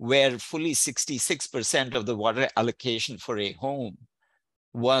 where fully 66% of the water allocation for a home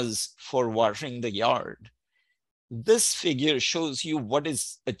was for watering the yard. This figure shows you what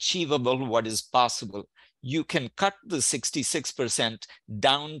is achievable, what is possible. You can cut the 66%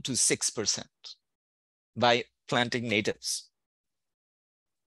 down to 6% by planting natives.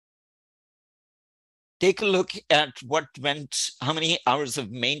 Take a look at how many hours of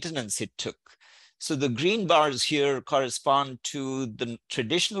maintenance it took. So the green bars here correspond to the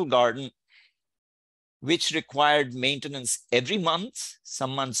traditional garden, which required maintenance every month,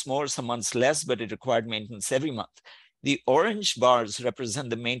 some months more, some months less, but it required maintenance every month. The orange bars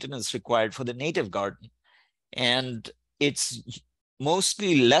represent the maintenance required for the native garden. And it's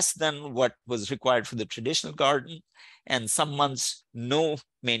mostly less than what was required for the traditional garden, and some months no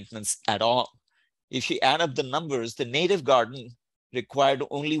maintenance at all. If you add up the numbers, the native garden required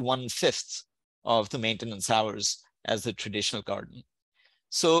only 1/5 of the maintenance hours as the traditional garden.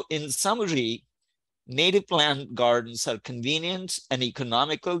 So in summary, native plant gardens are convenient and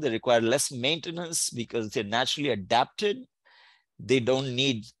economical. They require less maintenance because they're naturally adapted. They don't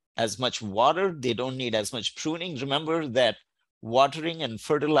need as much water. They don't need as much pruning. Remember that watering and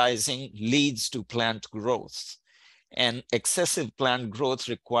fertilizing leads to plant growth. And excessive plant growth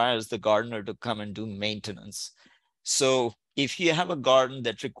requires the gardener to come and do maintenance. So if you have a garden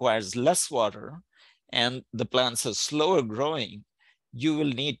that requires less water and the plants are slower growing, you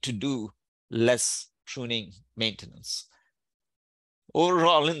will need to do less pruning maintenance.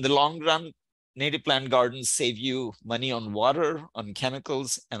 Overall, in the long run, native plant gardens save you money on water, on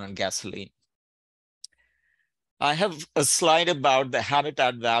chemicals, and on gasoline. I have a slide about the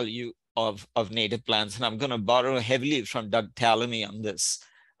habitat value of native plants, and I'm going to borrow heavily from Doug Tallamy on this.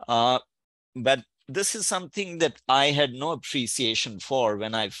 But this is something that I had no appreciation for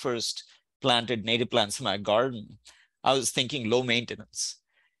when I first planted native plants in my garden. I was thinking low maintenance.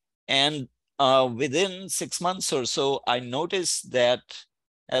 And within 6 months or so, I noticed that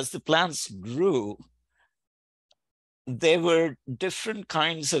as the plants grew, there were different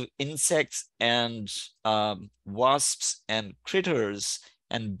kinds of insects and wasps and critters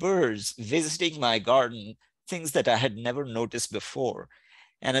and birds visiting my garden, things that I had never noticed before.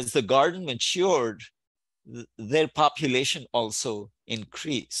 And as the garden matured, their population also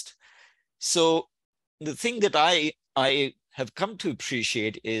increased. So the thing that I have come to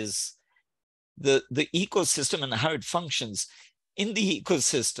appreciate is the ecosystem and how it functions. In the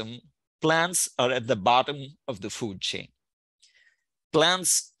ecosystem, plants are at the bottom of the food chain.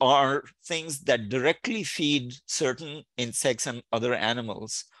 Plants are things that directly feed certain insects and other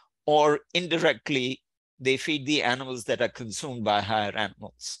animals, or indirectly, they feed the animals that are consumed by higher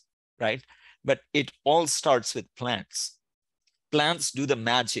animals, right? But it all starts with plants. Plants do the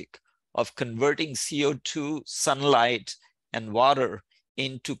magic of converting CO2, sunlight, and water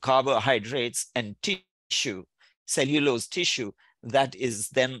into carbohydrates and tissue, cellulose tissue, that is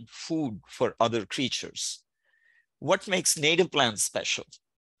then food for other creatures. What makes native plants special?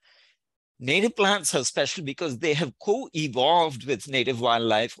 Native plants are special because they have co-evolved with native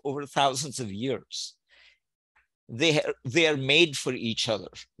wildlife over thousands of years. They are made for each other.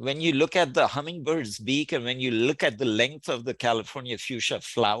 When you look at the hummingbird's beak and when you look at the length of the California fuchsia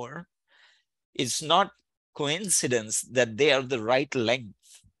flower, it's not coincidence that they are the right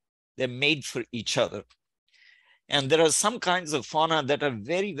length. They're made for each other. And there are some kinds of fauna that are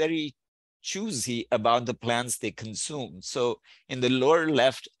very, very choosy about the plants they consume. So in the lower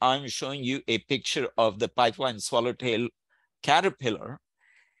left, I'm showing you a picture of the pipevine swallowtail caterpillar.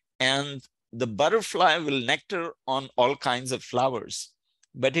 And the butterfly will nectar on all kinds of flowers,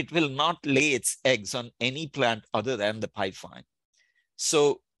 but it will not lay its eggs on any plant other than the pipevine.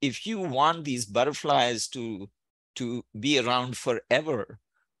 So if you want these butterflies to be around forever,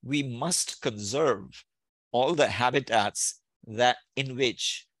 we must conserve all the habitats that in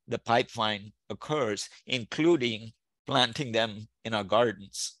which the pipevine occurs, including planting them in our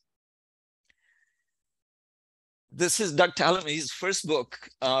gardens. This is Doug Tallamy's first book.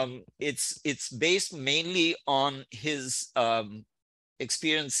 It's based mainly on his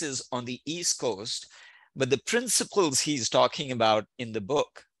experiences on the East Coast, but the principles he's talking about in the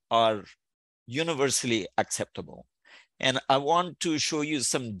book are universally acceptable. And I want to show you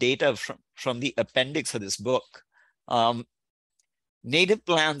some data from the appendix of this book. Native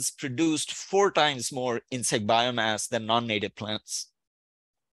plants produced 4 times more insect biomass than non-native plants.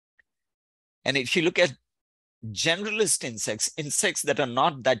 And if you look at generalist insects, insects that are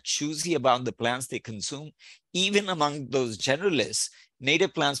not that choosy about the plants they consume, even among those generalists,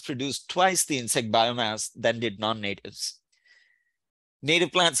 native plants produce twice the insect biomass than did non-natives.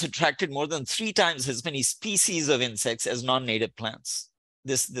 Native plants attracted more than 3 times as many species of insects as non-native plants.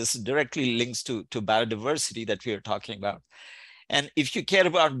 This directly links to biodiversity that we are talking about. And if you care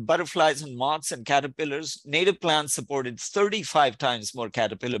about butterflies and moths and caterpillars, native plants supported 35 times more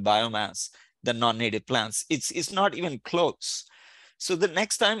caterpillar biomass than non-native plants. It's not even close. So the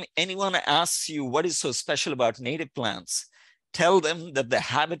next time anyone asks you what is so special about native plants, tell them that the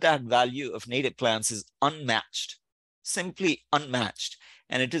habitat value of native plants is unmatched, simply unmatched,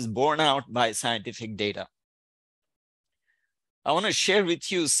 and it is borne out by scientific data. I want to share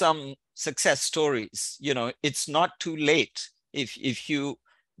with you some success stories. You know, it's not too late. If you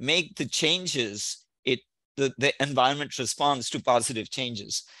make the changes, the environment responds to positive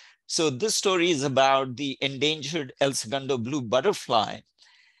changes. So this story is about the endangered El Segundo blue butterfly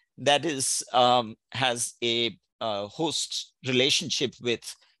that is has a host relationship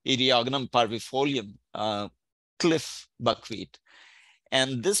with Eriogonum parvifolium, cliff buckwheat.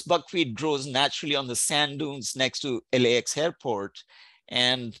 And this buckwheat grows naturally on the sand dunes next to LAX airport.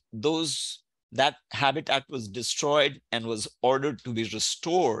 And that habitat was destroyed and was ordered to be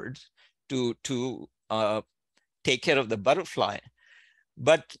restored to take care of the butterfly.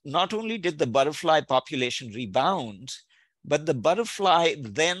 But not only did the butterfly population rebound, but the butterfly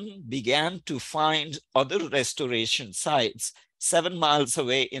then began to find other restoration sites. 7 miles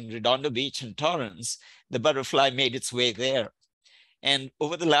away in Redondo Beach and Torrance, the butterfly made its way there. And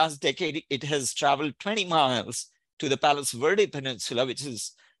over the last decade, it has traveled 20 miles to the Palos Verde Peninsula, which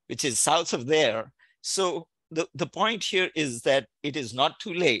is south of there. So the point here is that it is not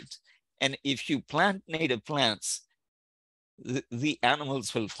too late. And if you plant native plants, the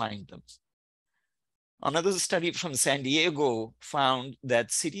animals will find them. Another study from San Diego found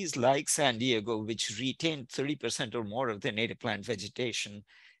that cities like San Diego, which retained 30% or more of their native plant vegetation,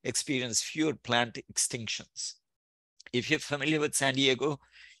 experience fewer plant extinctions. If you're familiar with San Diego,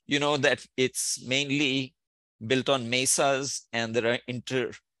 you know that it's mainly built on mesas, and there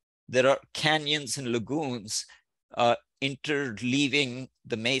are canyons and lagoons interleaving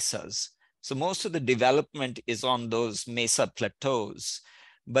the mesas. So most of the development is on those mesa plateaus,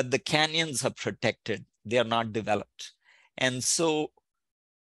 but the canyons are protected. They are not developed. And so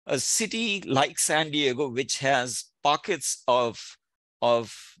a city like San Diego, which has pockets of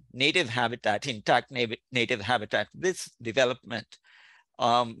native habitat, intact native habitat with development,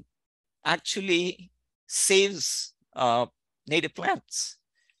 actually saves native plants.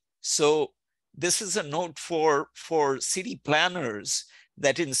 So this is a note for city planners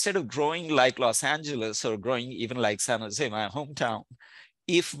that instead of growing like Los Angeles or growing even like San Jose, my hometown,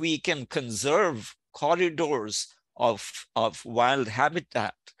 if we can conserve corridors of wild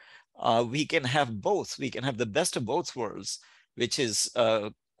habitat, we can have both. We can have the best of both worlds, which is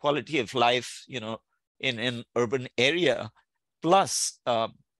quality of life, you know, in an urban area, plus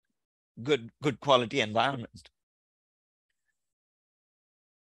good quality environment.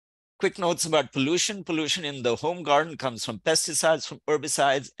 Quick notes about pollution. Pollution in the home garden comes from pesticides, from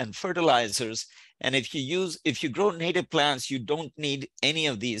herbicides and fertilizers. And if you grow native plants, you don't need any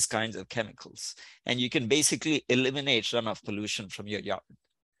of these kinds of chemicals. And you can basically eliminate runoff pollution from your yard.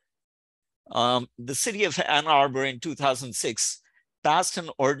 The city of Ann Arbor in 2006 passed an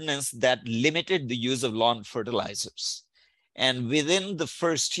ordinance that limited the use of lawn fertilizers. And within the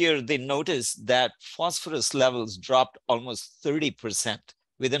first year, they noticed that phosphorus levels dropped almost 30%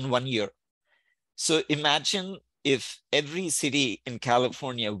 within 1 year. So imagine if every city in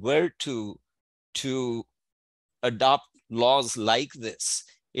California were to adopt laws like this,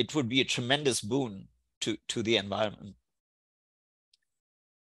 it would be a tremendous boon to the environment.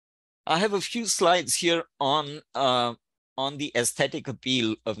 I have a few slides here on the aesthetic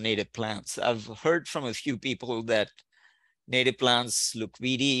appeal of native plants. I've heard from a few people that native plants look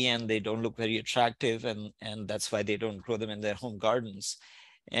weedy and they don't look very attractive, and that's why they don't grow them in their home gardens.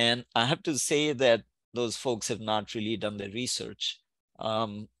 And I have to say that those folks have not really done their research.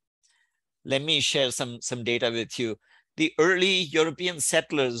 Let me share some data with you. The early European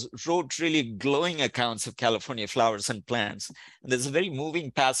settlers wrote really glowing accounts of California flowers and plants. And there's a very moving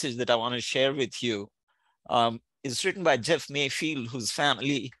passage that I want to share with you. It's written by Jeff Mayfield, whose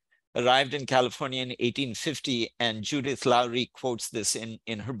family arrived in California in 1850, and Judith Lowry quotes this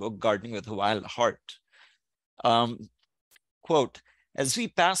in her book, Gardening with a Wild Heart. Quote, "As we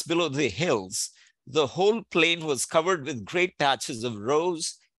passed below the hills, the whole plain was covered with great patches of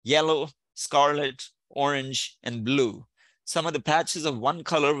rose, yellow, scarlet, orange, and blue. Some of the patches of one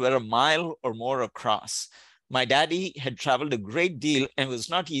color were a mile or more across. My daddy had traveled a great deal, and it was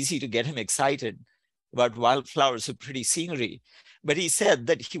not easy to get him excited about wildflowers or pretty scenery. But he said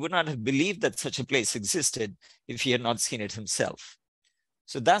that he would not have believed that such a place existed if he had not seen it himself."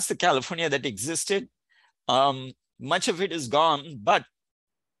 So that's the California that existed. Much of it is gone, but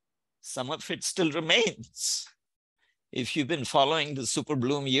some of it still remains. If you've been following the super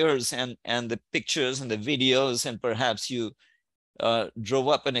bloom years and the pictures and the videos, and perhaps you drove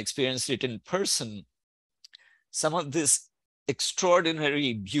up and experienced it in person, some of this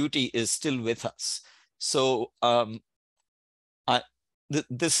extraordinary beauty is still with us. So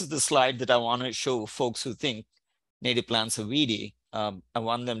this is the slide that I want to show folks who think native plants are weedy. I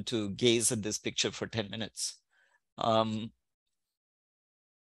want them to gaze at this picture for 10 minutes.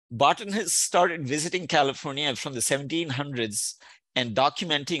 Botanists started visiting California from the 1700s and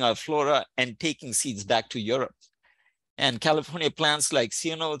documenting our flora and taking seeds back to Europe. And California plants like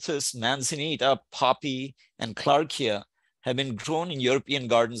Ceanothus, Manzanita, poppy, and Clarkia have been grown in European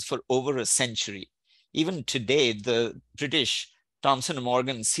gardens for over a century. Even today, the British Thomson &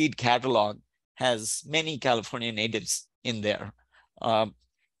 Morgan seed catalog has many California natives in there.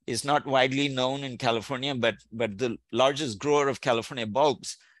 It's not widely known in California, but the largest grower of California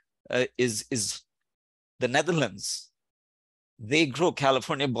bulbs is the Netherlands. They grow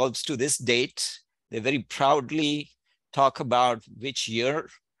California bulbs to this date. They very proudly talk about which year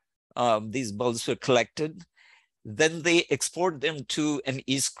these bulbs were collected. Then they export them to an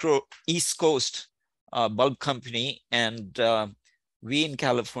East Coast bulb company, and we in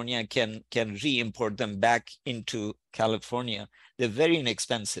California can re-import them back into California. They're very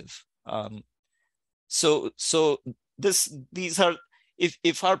inexpensive. So these are,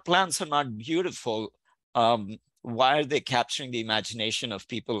 if our plants are not beautiful, why are they capturing the imagination of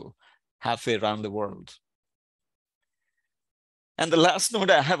people halfway around the world? And the last note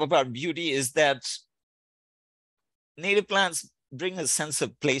I have about beauty is that native plants bring a sense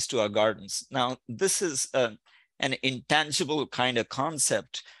of place to our gardens. Now, this is an intangible kind of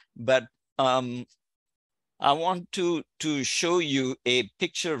concept, but I want to show you a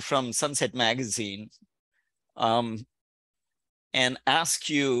picture from Sunset Magazine and ask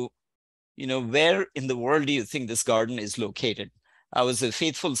you, where in the world do you think this garden is located? I was a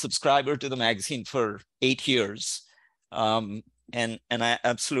faithful subscriber to the magazine for 8 years, and I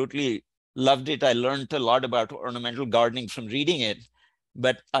absolutely loved it. I learned a lot about ornamental gardening from reading it,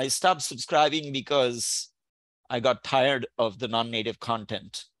 but I stopped subscribing because I got tired of the non-native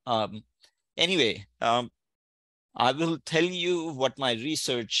content. Anyway, I will tell you what my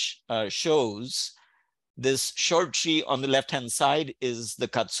research shows. This short tree on the left-hand side is the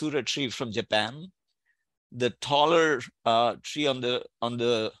Katsura tree from Japan. The taller tree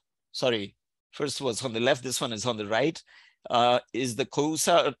sorry, first was on the left, this one is on the right, is the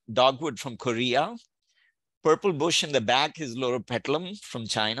Kousa dogwood from Korea. Purple bush in the back is Loropetalum from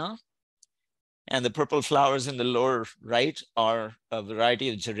China. And the purple flowers in the lower right are a variety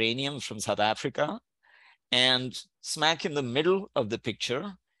of geranium from South Africa. And smack in the middle of the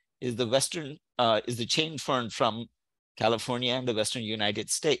picture is the chain fern from California and the Western United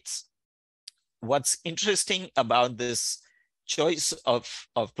States. What's interesting about this choice of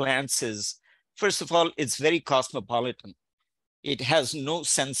plants is, first of all, it's very cosmopolitan. It has no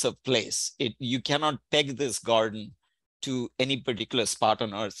sense of place. You cannot peg this garden to any particular spot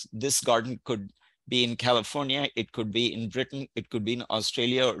on earth. This garden could be in California, it could be in Britain, it could be in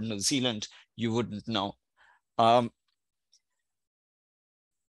Australia or New Zealand, you wouldn't know.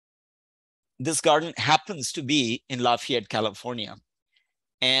 This garden happens to be in Lafayette, California.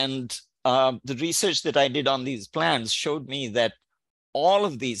 And the research that I did on these plants showed me that all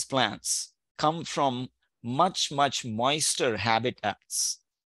of these plants come from much, much moister habitats.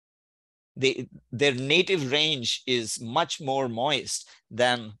 Their native range is much more moist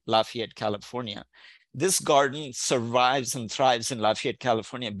than Lafayette, California. This garden survives and thrives in Lafayette,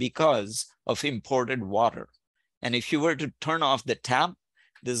 California because of imported water. And if you were to turn off the tap,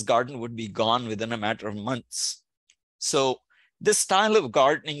 this garden would be gone within a matter of months. So this style of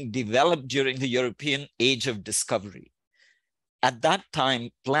gardening developed during the European age of discovery. At that time,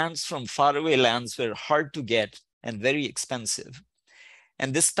 plants from faraway lands were hard to get and very expensive.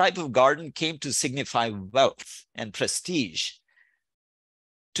 And this type of garden came to signify wealth and prestige.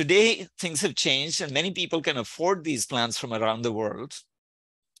 Today, things have changed and many people can afford these plants from around the world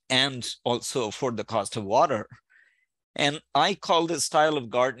and also afford the cost of water. And I call this style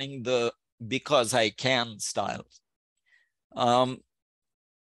of gardening the because I can style. The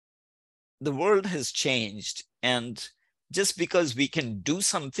world has changed, and just because we can do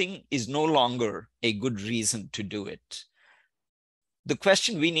something is no longer a good reason to do it. The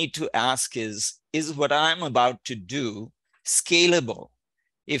question we need to ask is what I'm about to do scalable?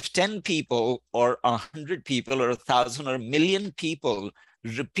 If 10 people or 100 people or 1,000 or 1,000,000 people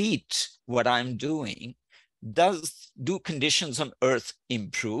repeat what I'm doing, do conditions on Earth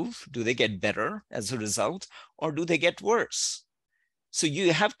improve? Do they get better as a result, or do they get worse? So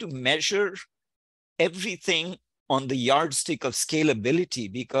you have to measure everything on the yardstick of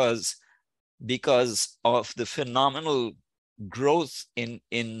scalability because of the phenomenal growth in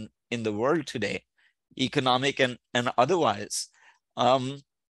the world today, economic and otherwise.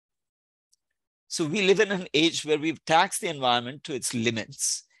 So we live in an age where we've taxed the environment to its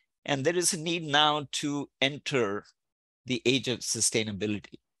limits, and there is a need now to enter the age of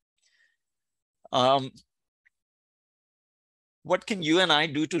sustainability. What can you and I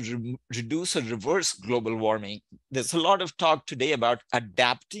do to reduce or reverse global warming? There's a lot of talk today about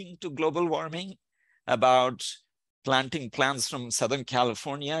adapting to global warming, about planting plants from Southern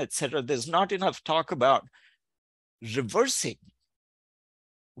California, et cetera. There's not enough talk about reversing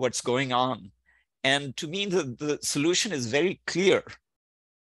what's going on. And to me, the solution is very clear,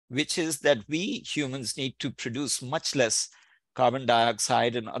 which is that we humans need to produce much less carbon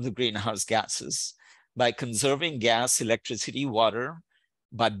dioxide and other greenhouse gases by conserving gas, electricity, water,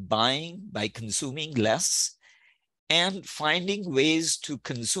 by consuming less, and finding ways to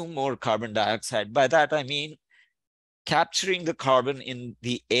consume more carbon dioxide. By that, I mean capturing the carbon in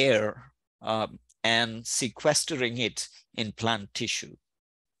the air and sequestering it in plant tissue.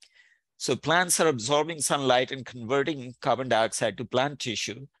 So plants are absorbing sunlight and converting carbon dioxide to plant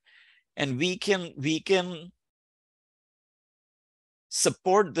tissue. And we can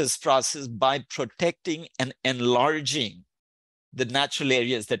support this process by protecting and enlarging the natural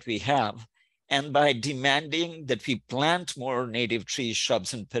areas that we have, and by demanding that we plant more native trees,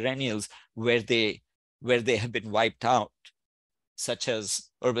 shrubs, and perennials where they have been wiped out, such as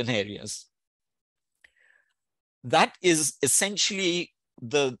urban areas. That is essentially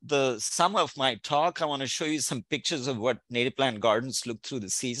the sum of my talk. I want to show you some pictures of what native plant gardens look through the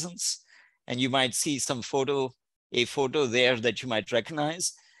seasons. And you might see a photo there that you might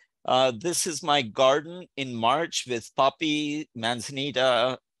recognize. This is my garden in March with poppy,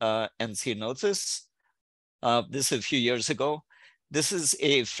 manzanita, and ceanothus. This is a few years ago. This is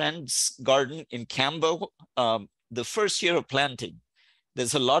a friend's garden in Campbell, the first year of planting.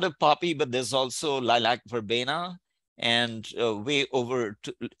 There's a lot of poppy, but there's also lilac verbena. And way over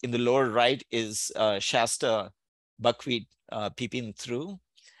in the lower right is Shasta buckwheat peeping through.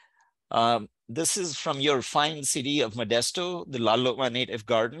 This is from your fine city of Modesto, the La Loma Native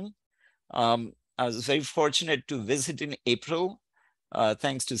Garden. I was very fortunate to visit in April,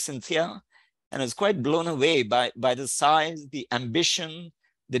 thanks to Cynthia, and I was quite blown away by the size, the ambition,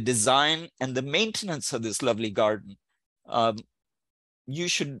 the design, and the maintenance of this lovely garden.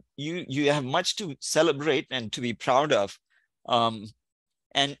 You have much to celebrate and to be proud of.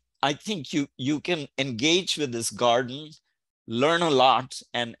 And I think you can engage with this garden, learn a lot,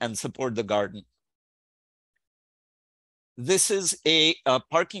 and support the garden. This is a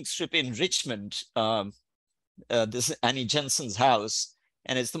parking strip in Richmond. This is Annie Jensen's house,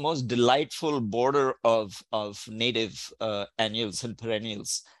 and it's the most delightful border of native annuals and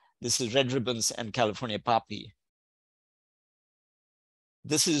perennials. This is red ribbons and California poppy.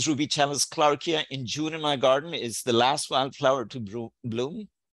 This is Ruby Chalice Clarkia in June in my garden. It's the last wildflower to bloom.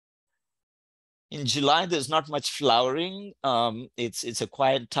 In July, there's not much flowering. It's a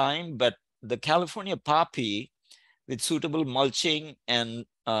quiet time, but the California poppy, with suitable mulching and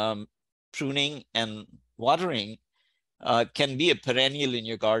pruning and watering, can be a perennial in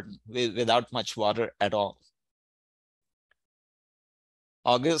your garden without much water at all.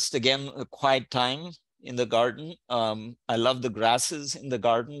 August, again, a quiet time in the garden. I love the grasses in the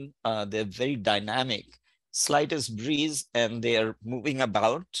garden. They're very dynamic, slightest breeze, and they're moving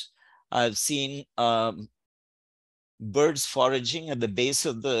about. I've seen birds foraging at the base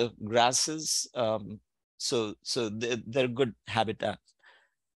of the grasses. So they're good habitat.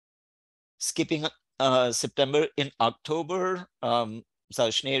 Skipping September, in October,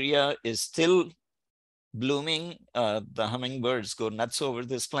 Zauschneria is still blooming. The hummingbirds go nuts over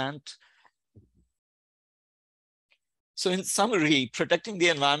this plant. So in summary, protecting the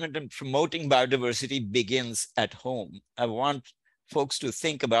environment and promoting biodiversity begins at home. I want folks to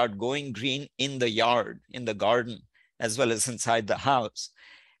think about going green in the yard, in the garden, as well as inside the house.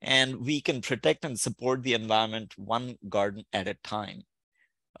 And we can protect and support the environment one garden at a time.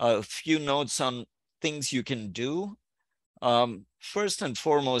 A few notes on things you can do. First and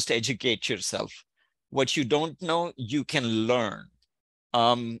foremost, educate yourself. What you don't know, you can learn.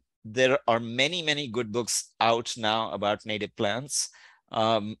 There are many, many good books out now about native plants.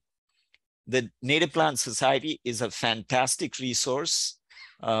 The Native Plant Society is a fantastic resource.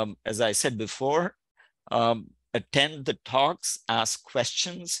 As I said before, attend the talks, ask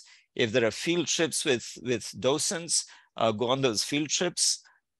questions, If there are field trips with docents, go on those field trips.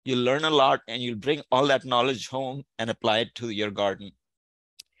 You'll learn a lot and you'll bring all that knowledge home and apply it to your garden.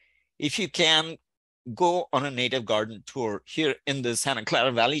 If you can, go on a native garden tour. Here in the Santa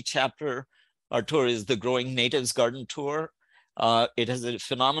Clara Valley chapter, our tour is the Growing Natives Garden Tour. It has a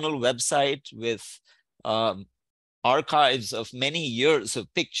phenomenal website with archives of many years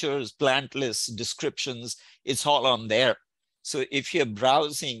of pictures, plant lists, descriptions. It's all on there. So if you're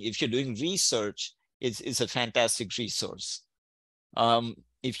browsing, if you're doing research, it's a fantastic resource.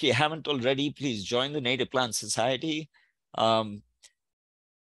 If you haven't already, please join the Native Plant Society.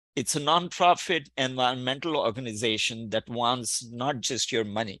 It's a nonprofit environmental organization that wants not just your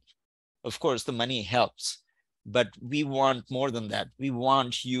money. Of course, the money helps, but we want more than that. We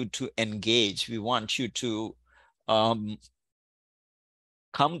want you to engage. We want you to come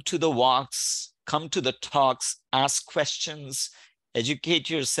to the walks, come to the talks, ask questions, educate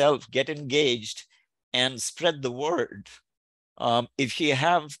yourself, get engaged, and spread the word. If you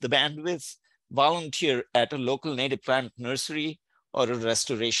have the bandwidth, volunteer at a local native plant nursery or a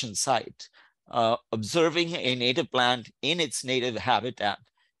restoration site. Observing a native plant in its native habitat,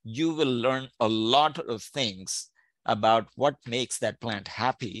 you will learn a lot of things about what makes that plant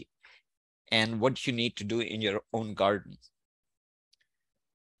happy and what you need to do in your own garden.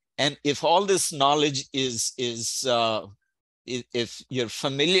 And if all this knowledge if you're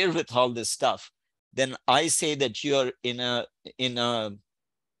familiar with all this stuff, then I say that you're in a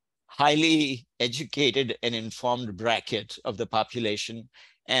highly educated and informed bracket of the population,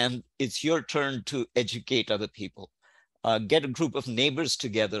 and it's your turn to educate other people. Get a group of neighbors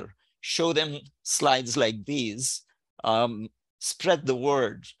together, show them slides like these, spread the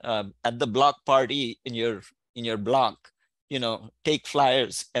word at the block party in your block. Take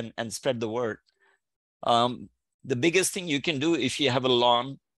flyers and spread the word. The biggest thing you can do if you have a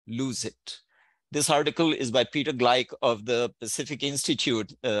lawn, lose it. This article is by Peter Gleich of the Pacific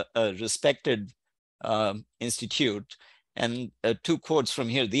Institute, a respected institute. And 2 quotes from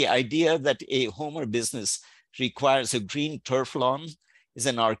here. The idea that a home or business requires a green turf lawn is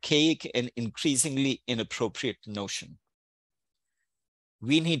an archaic and increasingly inappropriate notion.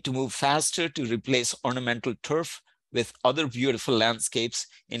 We need to move faster to replace ornamental turf with other beautiful landscapes,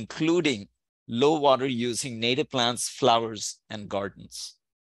 including low water using native plants, flowers, and gardens.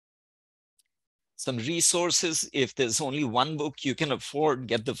 Some resources, if there's only one book you can afford,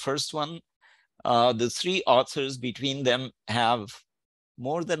 get the first one. The 3 authors between them have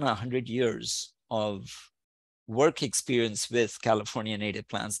more than 100 years of work experience with California native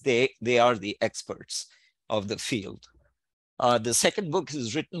plants. They are the experts of the field. The second book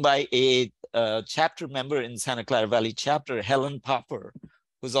is written by a chapter member in Santa Clara Valley chapter, Helen Popper,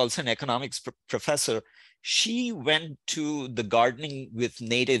 who's also an economics professor. She went to the Gardening with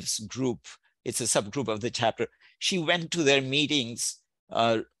Natives group. It's a subgroup of the chapter. She went to their meetings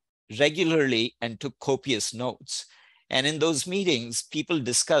regularly and took copious notes. And in those meetings, people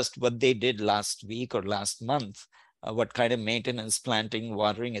discussed what they did last week or last month, what kind of maintenance, planting,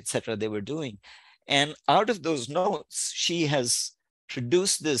 watering, etc. they were doing. And out of those notes, she has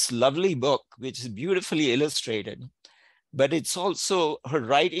produced this lovely book, which is beautifully illustrated. But it's also, her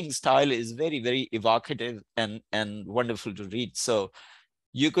writing style is very, very evocative and wonderful to read. So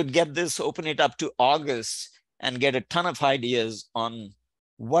you could get this, open it up to August, and get a ton of ideas on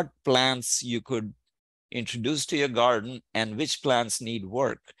what plants you could introduce to your garden and which plants need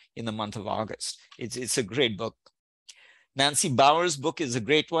work in the month of August. It's a great book. Nancy Bauer's book is a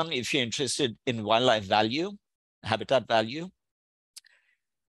great one if you're interested in wildlife value, habitat value.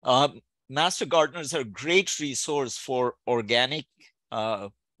 Master gardeners are a great resource for organic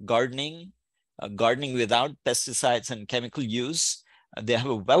gardening, gardening without pesticides and chemical use. They have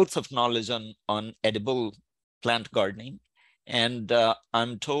a wealth of knowledge on edible plant gardening. And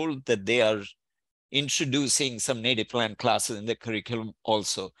I'm told that they are introducing some native plant classes in the curriculum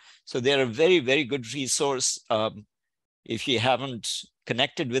also. So they're a very, very good resource. If you haven't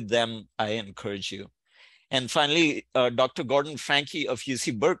connected with them, I encourage you. And finally, Dr. Gordon Franke of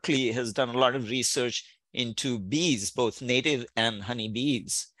UC Berkeley has done a lot of research into bees, both native and honey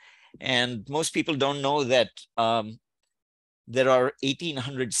bees. And most people don't know that there are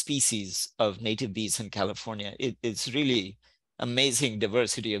 1,800 species of native bees in California. It's really amazing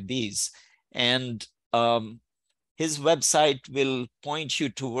diversity of bees. And his website will point you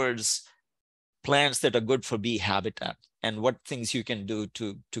towards plants that are good for bee habitat and what things you can do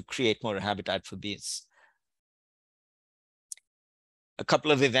to create more habitat for bees. A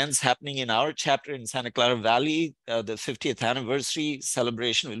couple of events happening in our chapter in Santa Clara Valley. The 50th anniversary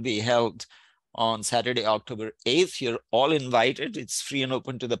celebration will be held on Saturday, October 8th. You're all invited. It's free and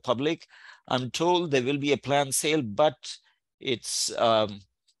open to the public. I'm told there will be a plant sale, but it's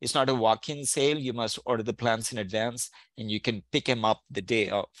not a walk-in sale. You must order the plants in advance, and you can pick them up the day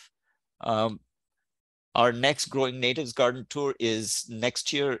of. Our next Growing Natives Garden Tour is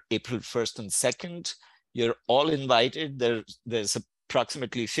next year, April 1st and 2nd. You're all invited. There's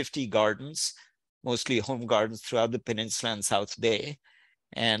approximately 50 gardens, mostly home gardens throughout the peninsula and South Bay.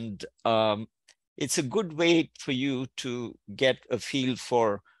 And it's a good way for you to get a feel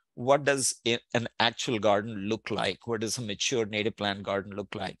for what does an actual garden look like? What does a mature native plant garden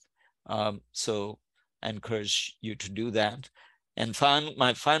look like? So I encourage you to do that. And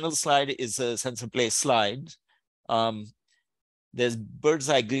my final slide is a sense of place slide. There's bird's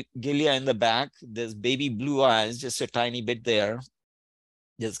eye gilia in the back. There's baby blue eyes, just a tiny bit there.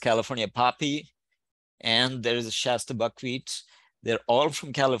 There's California poppy, and there's a Shasta buckwheat. They're all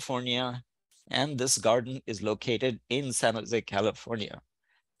from California, and this garden is located in San Jose, California.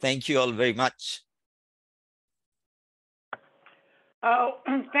 Thank you all very much. Oh,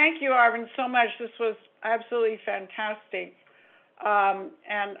 thank you, Arvind, so much. This was absolutely fantastic.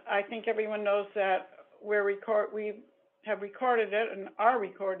 And I think everyone knows that we have recorded it and are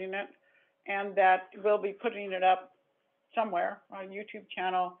recording it, and that we'll be putting it up somewhere on a YouTube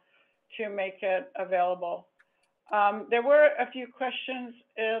channel to make it available. There were a few questions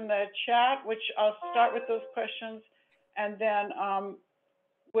in the chat, which I'll start with those questions, and then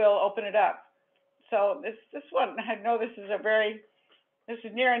we'll open it up. So this one, I know this is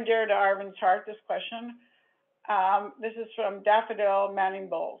near and dear to Arvind's heart, this question. This is from Daffodil Manning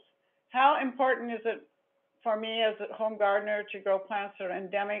Bowles. How important is it for me as a home gardener to grow plants that are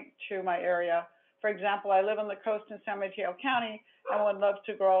endemic to my area? For example, I live on the coast in San Mateo County and would love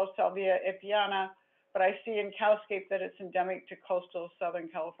to grow Salvia ipiana, but I see in Cowscape that it's endemic to coastal Southern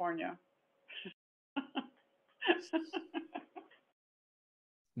California.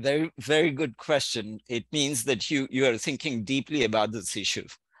 Very, very good question. It means that you are thinking deeply about this issue.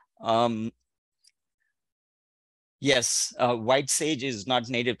 Yes, white sage is not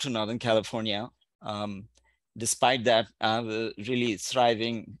native to Northern California. Despite that, I have a really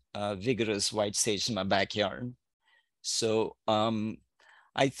thriving, vigorous white sage in my backyard. So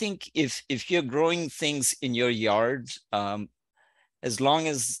I think if you're growing things in your yard, as long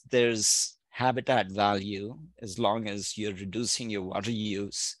as there's habitat value, as long as you're reducing your water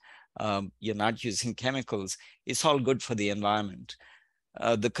use, you're not using chemicals, it's all good for the environment.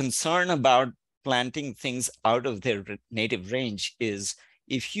 The concern about planting things out of their native range is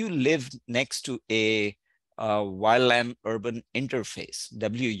if you live next to a wildland urban interface,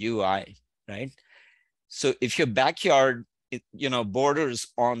 WUI, right? So if your backyard, borders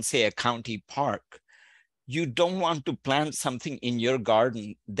on, say, a county park, you don't want to plant something in your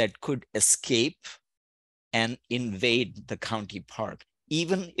garden that could escape and invade the county park,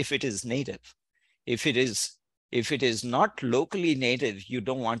 even if it is native. If it is not locally native, you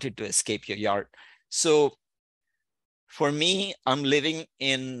don't want it to escape your yard. So for me, I'm living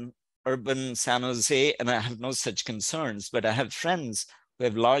in urban San Jose and I have no such concerns, but I have friends who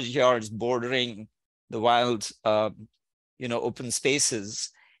have large yards bordering the wild, open spaces,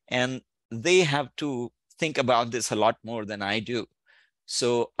 and they have to think about this a lot more than I do.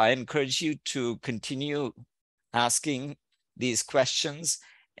 So I encourage you to continue asking these questions,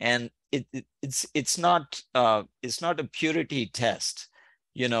 and it's not a purity test.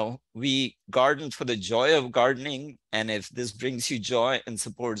 We garden for the joy of gardening, and if this brings you joy and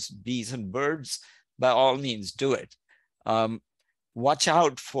supports bees and birds, by all means do it. Watch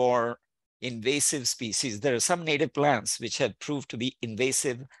out for invasive species. There are some native plants which have proved to be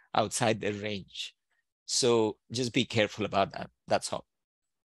invasive outside their range. So just be careful about that. That's all.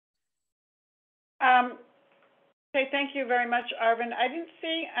 Okay, thank you very much, Arvind. I didn't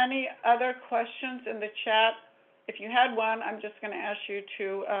see any other questions in the chat. If you had one, I'm just going to ask you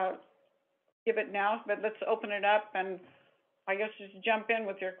to give it now, but let's open it up and I guess just jump in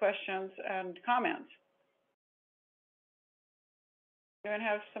with your questions and comments. Anyone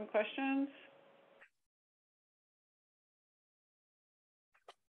have some questions?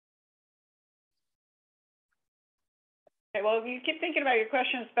 Okay, well, you keep thinking about your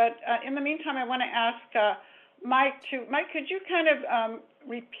questions, but in the meantime, I want to ask Mike, could you kind of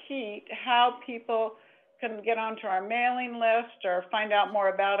repeat how people can get onto our mailing list or find out more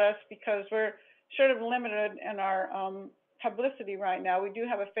about us, because we're sort of limited in our publicity right now. We do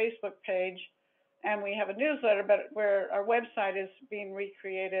have a Facebook page and we have a newsletter, but where our website is being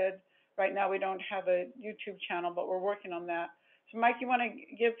recreated. Right now we don't have a YouTube channel, but we're working on that. So Mike, you want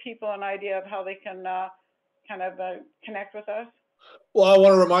to give people an idea of how they can kind of connect with us? Well, I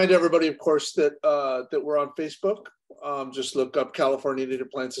want to remind everybody, of course, that that we're on Facebook. Just look up California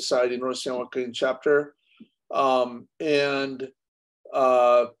Native Plant Society North San Joaquin chapter. And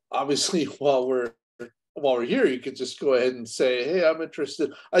obviously, while we're here, you could just go ahead and say, "Hey, I'm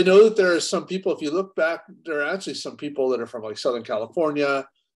interested." I know that there are some people. If you look back, there are actually some people that are from like Southern California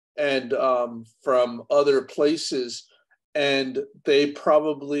and from other places, and they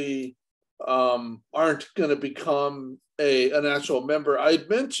probably aren't going to become an actual member. I had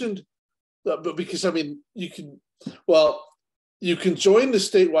mentioned, but because I mean, you can join the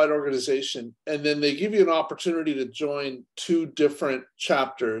statewide organization, and then they give you an opportunity to join 2 different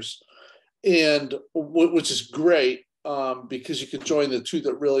chapters, and which is great because you can join the 2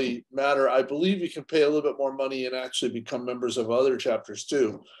 that really matter. I believe you can pay a little bit more money and actually become members of other chapters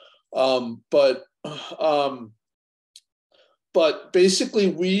too. But basically,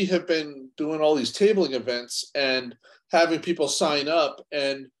 we have been doing all these tabling events and having people sign up,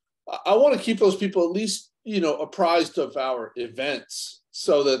 and I want to keep those people at least, apprised of our events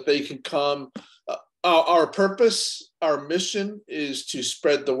so that they can come. Our purpose, our mission is to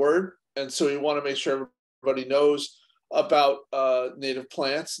spread the word, and so we want to make sure everybody knows about native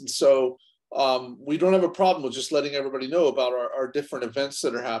plants. And so we don't have a problem with just letting everybody know about our different events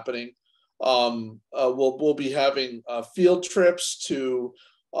that are happening. We'll be having field trips to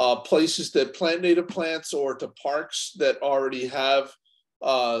places that plant native plants, or to parks that already have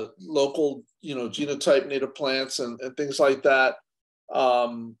local, genotype native plants and things like that.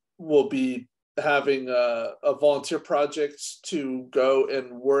 We'll be having a volunteer projects to go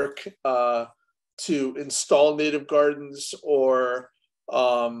and work to install native gardens, or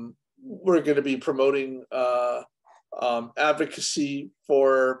we're going to be promoting advocacy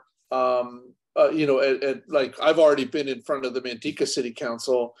for like I've already been in front of the Manteca City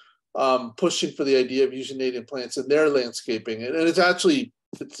Council pushing for the idea of using native plants in their landscaping, and it's actually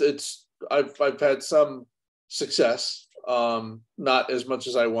I've had some success, not as much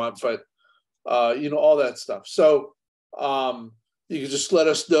as I want, but all that stuff. So you can just let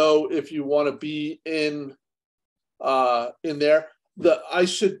us know if you want to be in there. Mike,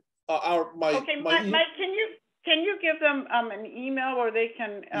 can you give them an email where they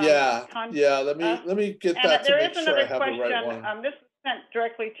can contact let me get that to make sure I have the right one. This is sent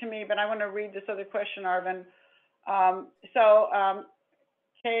directly to me, but I want to read this other question, Arvind.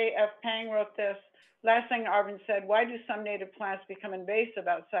 KF Pang wrote this. Last thing Arvind said, why do some native plants become invasive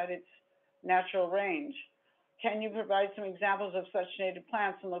outside its natural range? Can you provide some examples of such native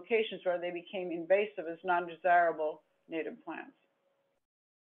plants and locations where they became invasive as non-desirable native plants?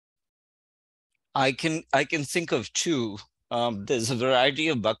 I can think of 2. There's a variety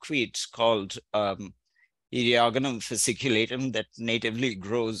of buckwheat called Eriogonum fasciculatum that natively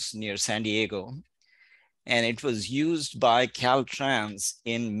grows near San Diego. And it was used by Caltrans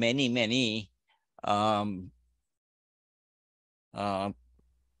in many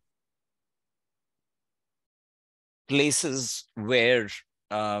places where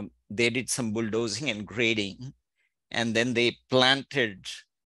they did some bulldozing and grading, and then they planted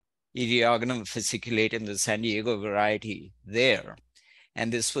Eriogonum fasciculatum, the San Diego variety, there.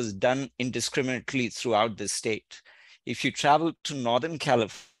 And this was done indiscriminately throughout the state. If you travel to Northern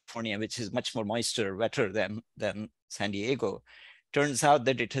California, which is much more moister, wetter than San Diego, turns out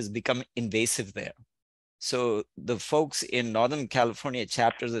that it has become invasive there. So the folks in Northern California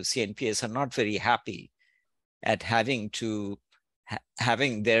chapters of CNPS are not very happy at having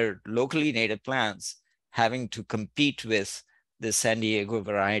their locally native plants having to compete with the San Diego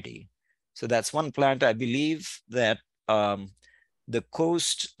variety. So that's one plant. I believe that the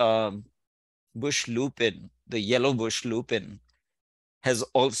coast bush lupin, the yellow bush lupin, has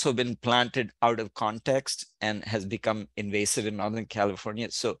also been planted out of context and has become invasive in Northern California.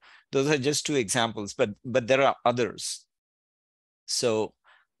 So those are just 2 examples, but there are others. So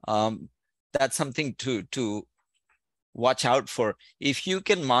that's something to watch out for. If you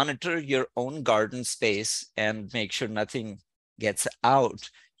can monitor your own garden space and make sure nothing gets out,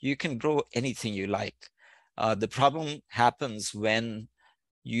 you can grow anything you like. The problem happens when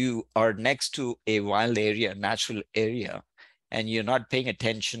you are next to a wild area, natural area, and you're not paying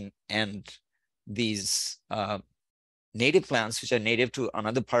attention, and these native plants, which are native to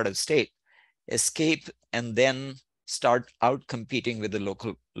another part of the state, escape and then start out competing with the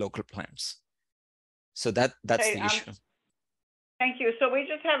local plants. So that's the issue. Thank you. So we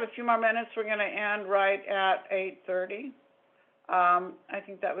just have a few more minutes. We're going to end right at 8:30. I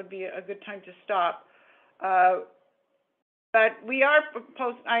think that would be a good time to stop. But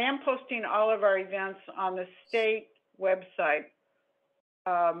I am posting all of our events on the state website.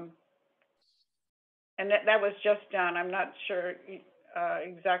 and that was just done. I'm not sure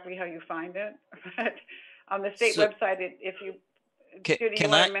exactly how you find it, but on the state website, if you, Judy, you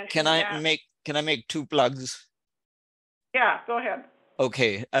want to mention that? Can I make 2 plugs? Yeah, go ahead.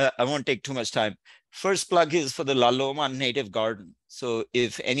 Okay, I won't take too much time. First plug is for the La Loma Native Garden. So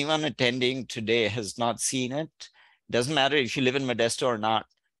if anyone attending today has not seen it, doesn't matter if you live in Modesto or not,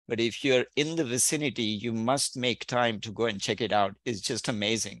 but if you're in the vicinity, you must make time to go and check it out. It's just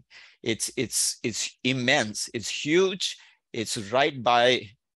amazing. It's immense. It's huge. It's right by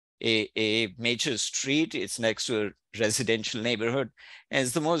a major street. It's next to a residential neighborhood. And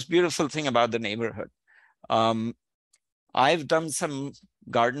it's the most beautiful thing about the neighborhood. I've done some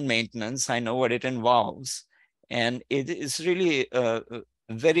garden maintenance. I know what it involves. And it is really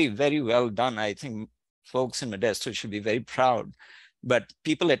very, very well done. I think folks in Modesto should be very proud. But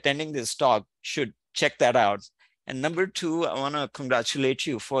people attending this talk should check that out. And number 2, I want to congratulate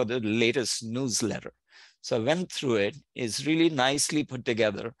you for the latest newsletter. So I went through it. It's really nicely put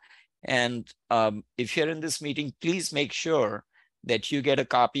together. And if you're in this meeting, please make sure that you get a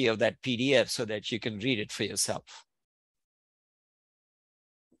copy of that PDF so that you can read it for yourself.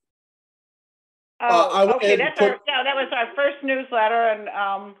 Oh, okay. That was our first newsletter,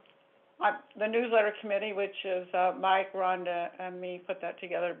 and the newsletter committee, which is Mike, Rhonda, and me, put that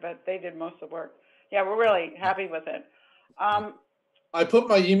together, but they did most of the work. Yeah, we're really happy with it. I put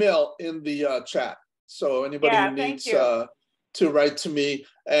my email in the chat, so anybody who needs to write to me,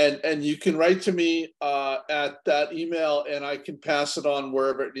 and you can write to me at that email, and I can pass it on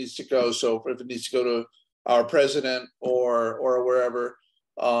wherever it needs to go. So if it needs to go to our president or wherever,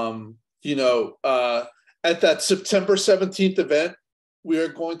 you know, at that September 17th event, we are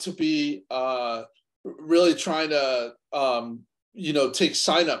going to be really trying to, you know, take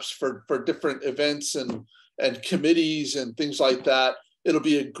signups for different events and committees and things like that. It'll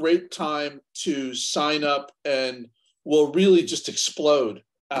be a great time to sign up, and we'll really just explode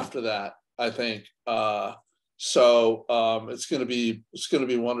after that, I think. So it's going to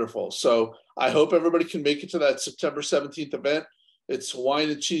be wonderful. So I hope everybody can make it to that September 17th event. It's Wine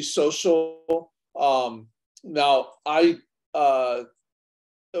and Cheese Social. Now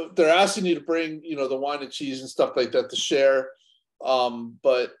they're asking you to bring, you know, the wine and cheese and stuff like that to share.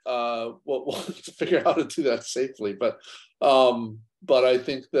 But we'll have to figure out how to do that safely. But I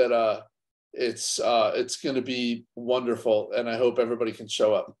think that it's going to be wonderful, and I hope everybody can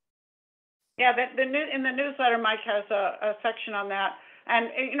show up. Yeah, in the newsletter, Mike has a section on that, and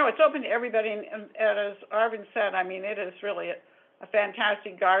you know, it's open to everybody. And as Arvind said, I mean, it is really a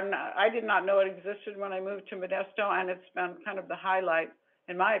fantastic garden. I did not know it existed when I moved to Modesto, and it's been kind of the highlight,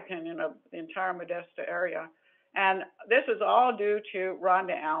 in my opinion, of the entire Modesto area. And this is all due to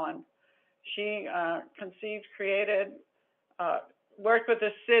Rhonda Allen. She conceived, created, worked with the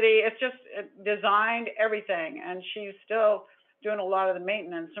city. It's just designed everything, and she's still doing a lot of the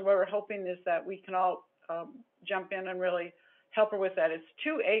maintenance. And what we're hoping is that we can all jump in and really help her with that. It's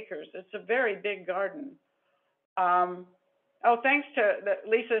 2 acres. It's a very big garden. Oh, thanks to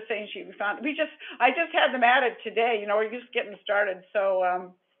Lisa saying she found. I just had them added today. You know, we're just getting started.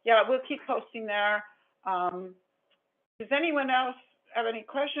 So yeah, we'll keep posting there. Does anyone else have any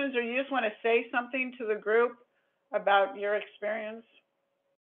questions, or you just want to say something to the group about your experience?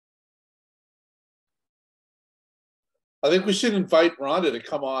 I think we should invite Rhonda to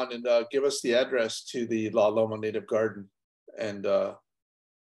come on and give us the address to the La Loma Native Garden. And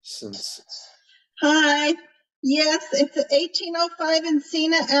since. Hi. Yes, it's 1805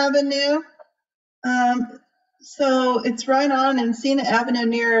 Encina Avenue. So it's right on Encina Avenue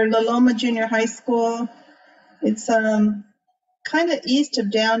near La Loma Junior High School. It's kind of east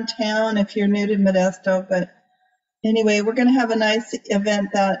of downtown if you're new to Modesto, but anyway, we're going to have a nice event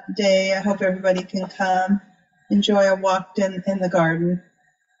that day. I hope everybody can come enjoy a walk in the garden.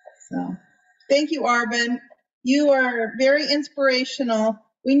 So thank you, Arvind. You are very inspirational.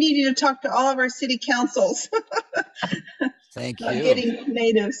 We need you to talk to all of our city councils. Thank you. Getting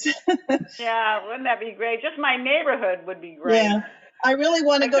natives. Yeah, wouldn't that be great? Just my neighborhood would be great. Yeah, I really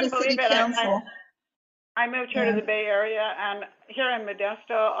want to go to city council. I moved here to the Bay Area, and here in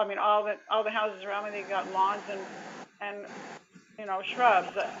Modesto, I mean, all the houses around me, they've got lawns and you know,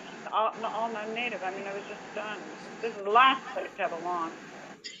 shrubs, all non-native. I mean, I was just stunned. This is the last place to have a lawn.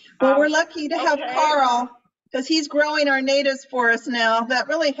 Well, we're lucky to have Carl, because he's growing our natives for us now. That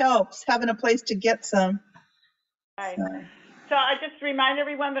really helps, having a place to get some. Right. So I just remind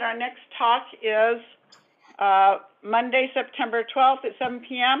everyone that our next talk is Monday, September 12th at 7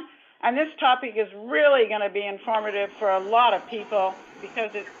 p.m. And this topic is really going to be informative for a lot of people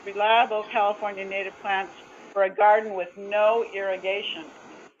because it's reliable California native plants for a garden with no irrigation.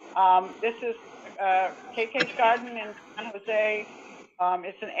 This is KK's garden in San Jose.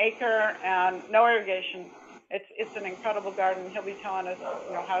 It's an acre and no irrigation. It's an incredible garden. He'll be telling us,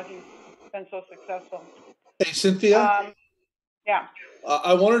 you know, how he's been so successful. Hey, Cynthia. Yeah.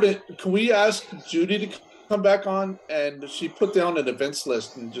 I wanted to, can we ask Judy to come back on? And she put down an events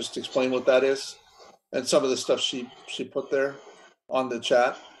list and just explain what that is and some of the stuff she put there on the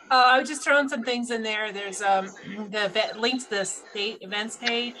chat. I was just throwing some things in there. There's the link to the state events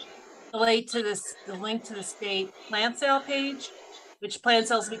page, the link to the state plant sale page, which plant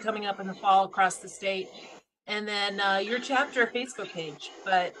sales will be coming up in the fall across the state, and then your chapter Facebook page.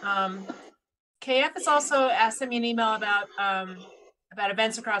 But KF has also asked me an email about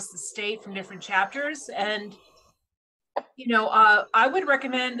events across the state from different chapters, and you know, I would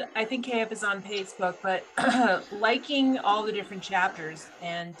recommend, I think KF is on Facebook, but liking all the different chapters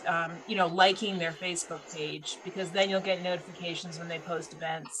and, you know, liking their Facebook page, because then you'll get notifications when they post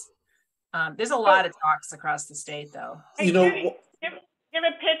events. There's a lot of talks across the state, though. Hey, you know, Judy, give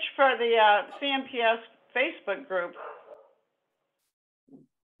a pitch for the CNPS Facebook group.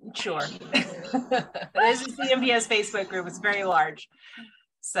 Sure. There's a CNPS Facebook group. It's very large.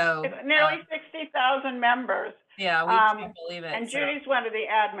 So it's nearly 60,000 members. Yeah, we can't believe it. And Judy's one of the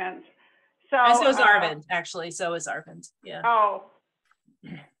admins. So, and so is Arvind, actually. So is Arvind. Yeah. Oh.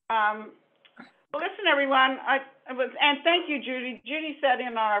 Well, listen, everyone. And thank you, Judy. Judy sat in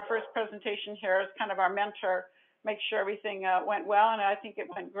on our first presentation here as kind of our mentor, make sure everything went well, and I think it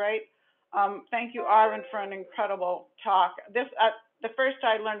went great. Thank you, Arvind, for an incredible talk. The first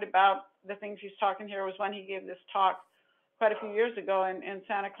I learned about the things he's talking here was when he gave this talk quite a few years ago in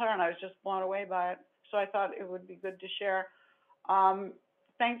Santa Clara, and I was just blown away by it. So I thought it would be good to share.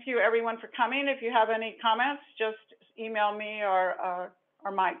 Thank you, everyone, for coming. If you have any comments, just email me or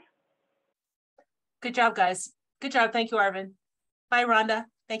Mike. Good job, guys. Good job. Thank you, Arvind. Bye, Rhonda.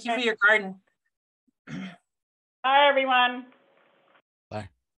 Thank you for your garden. Bye, everyone. Bye.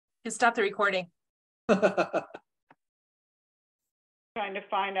 You stop the recording. Trying to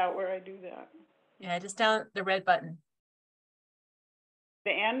find out where I do that. Yeah, just down the red button. The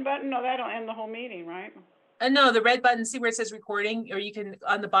end button? No, that'll end the whole meeting, right? No, the red button. See where it says recording, or you can,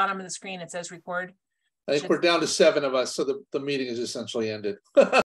 on the bottom of the screen, it says record. I think we're down to 7 of us, so the meeting is essentially ended.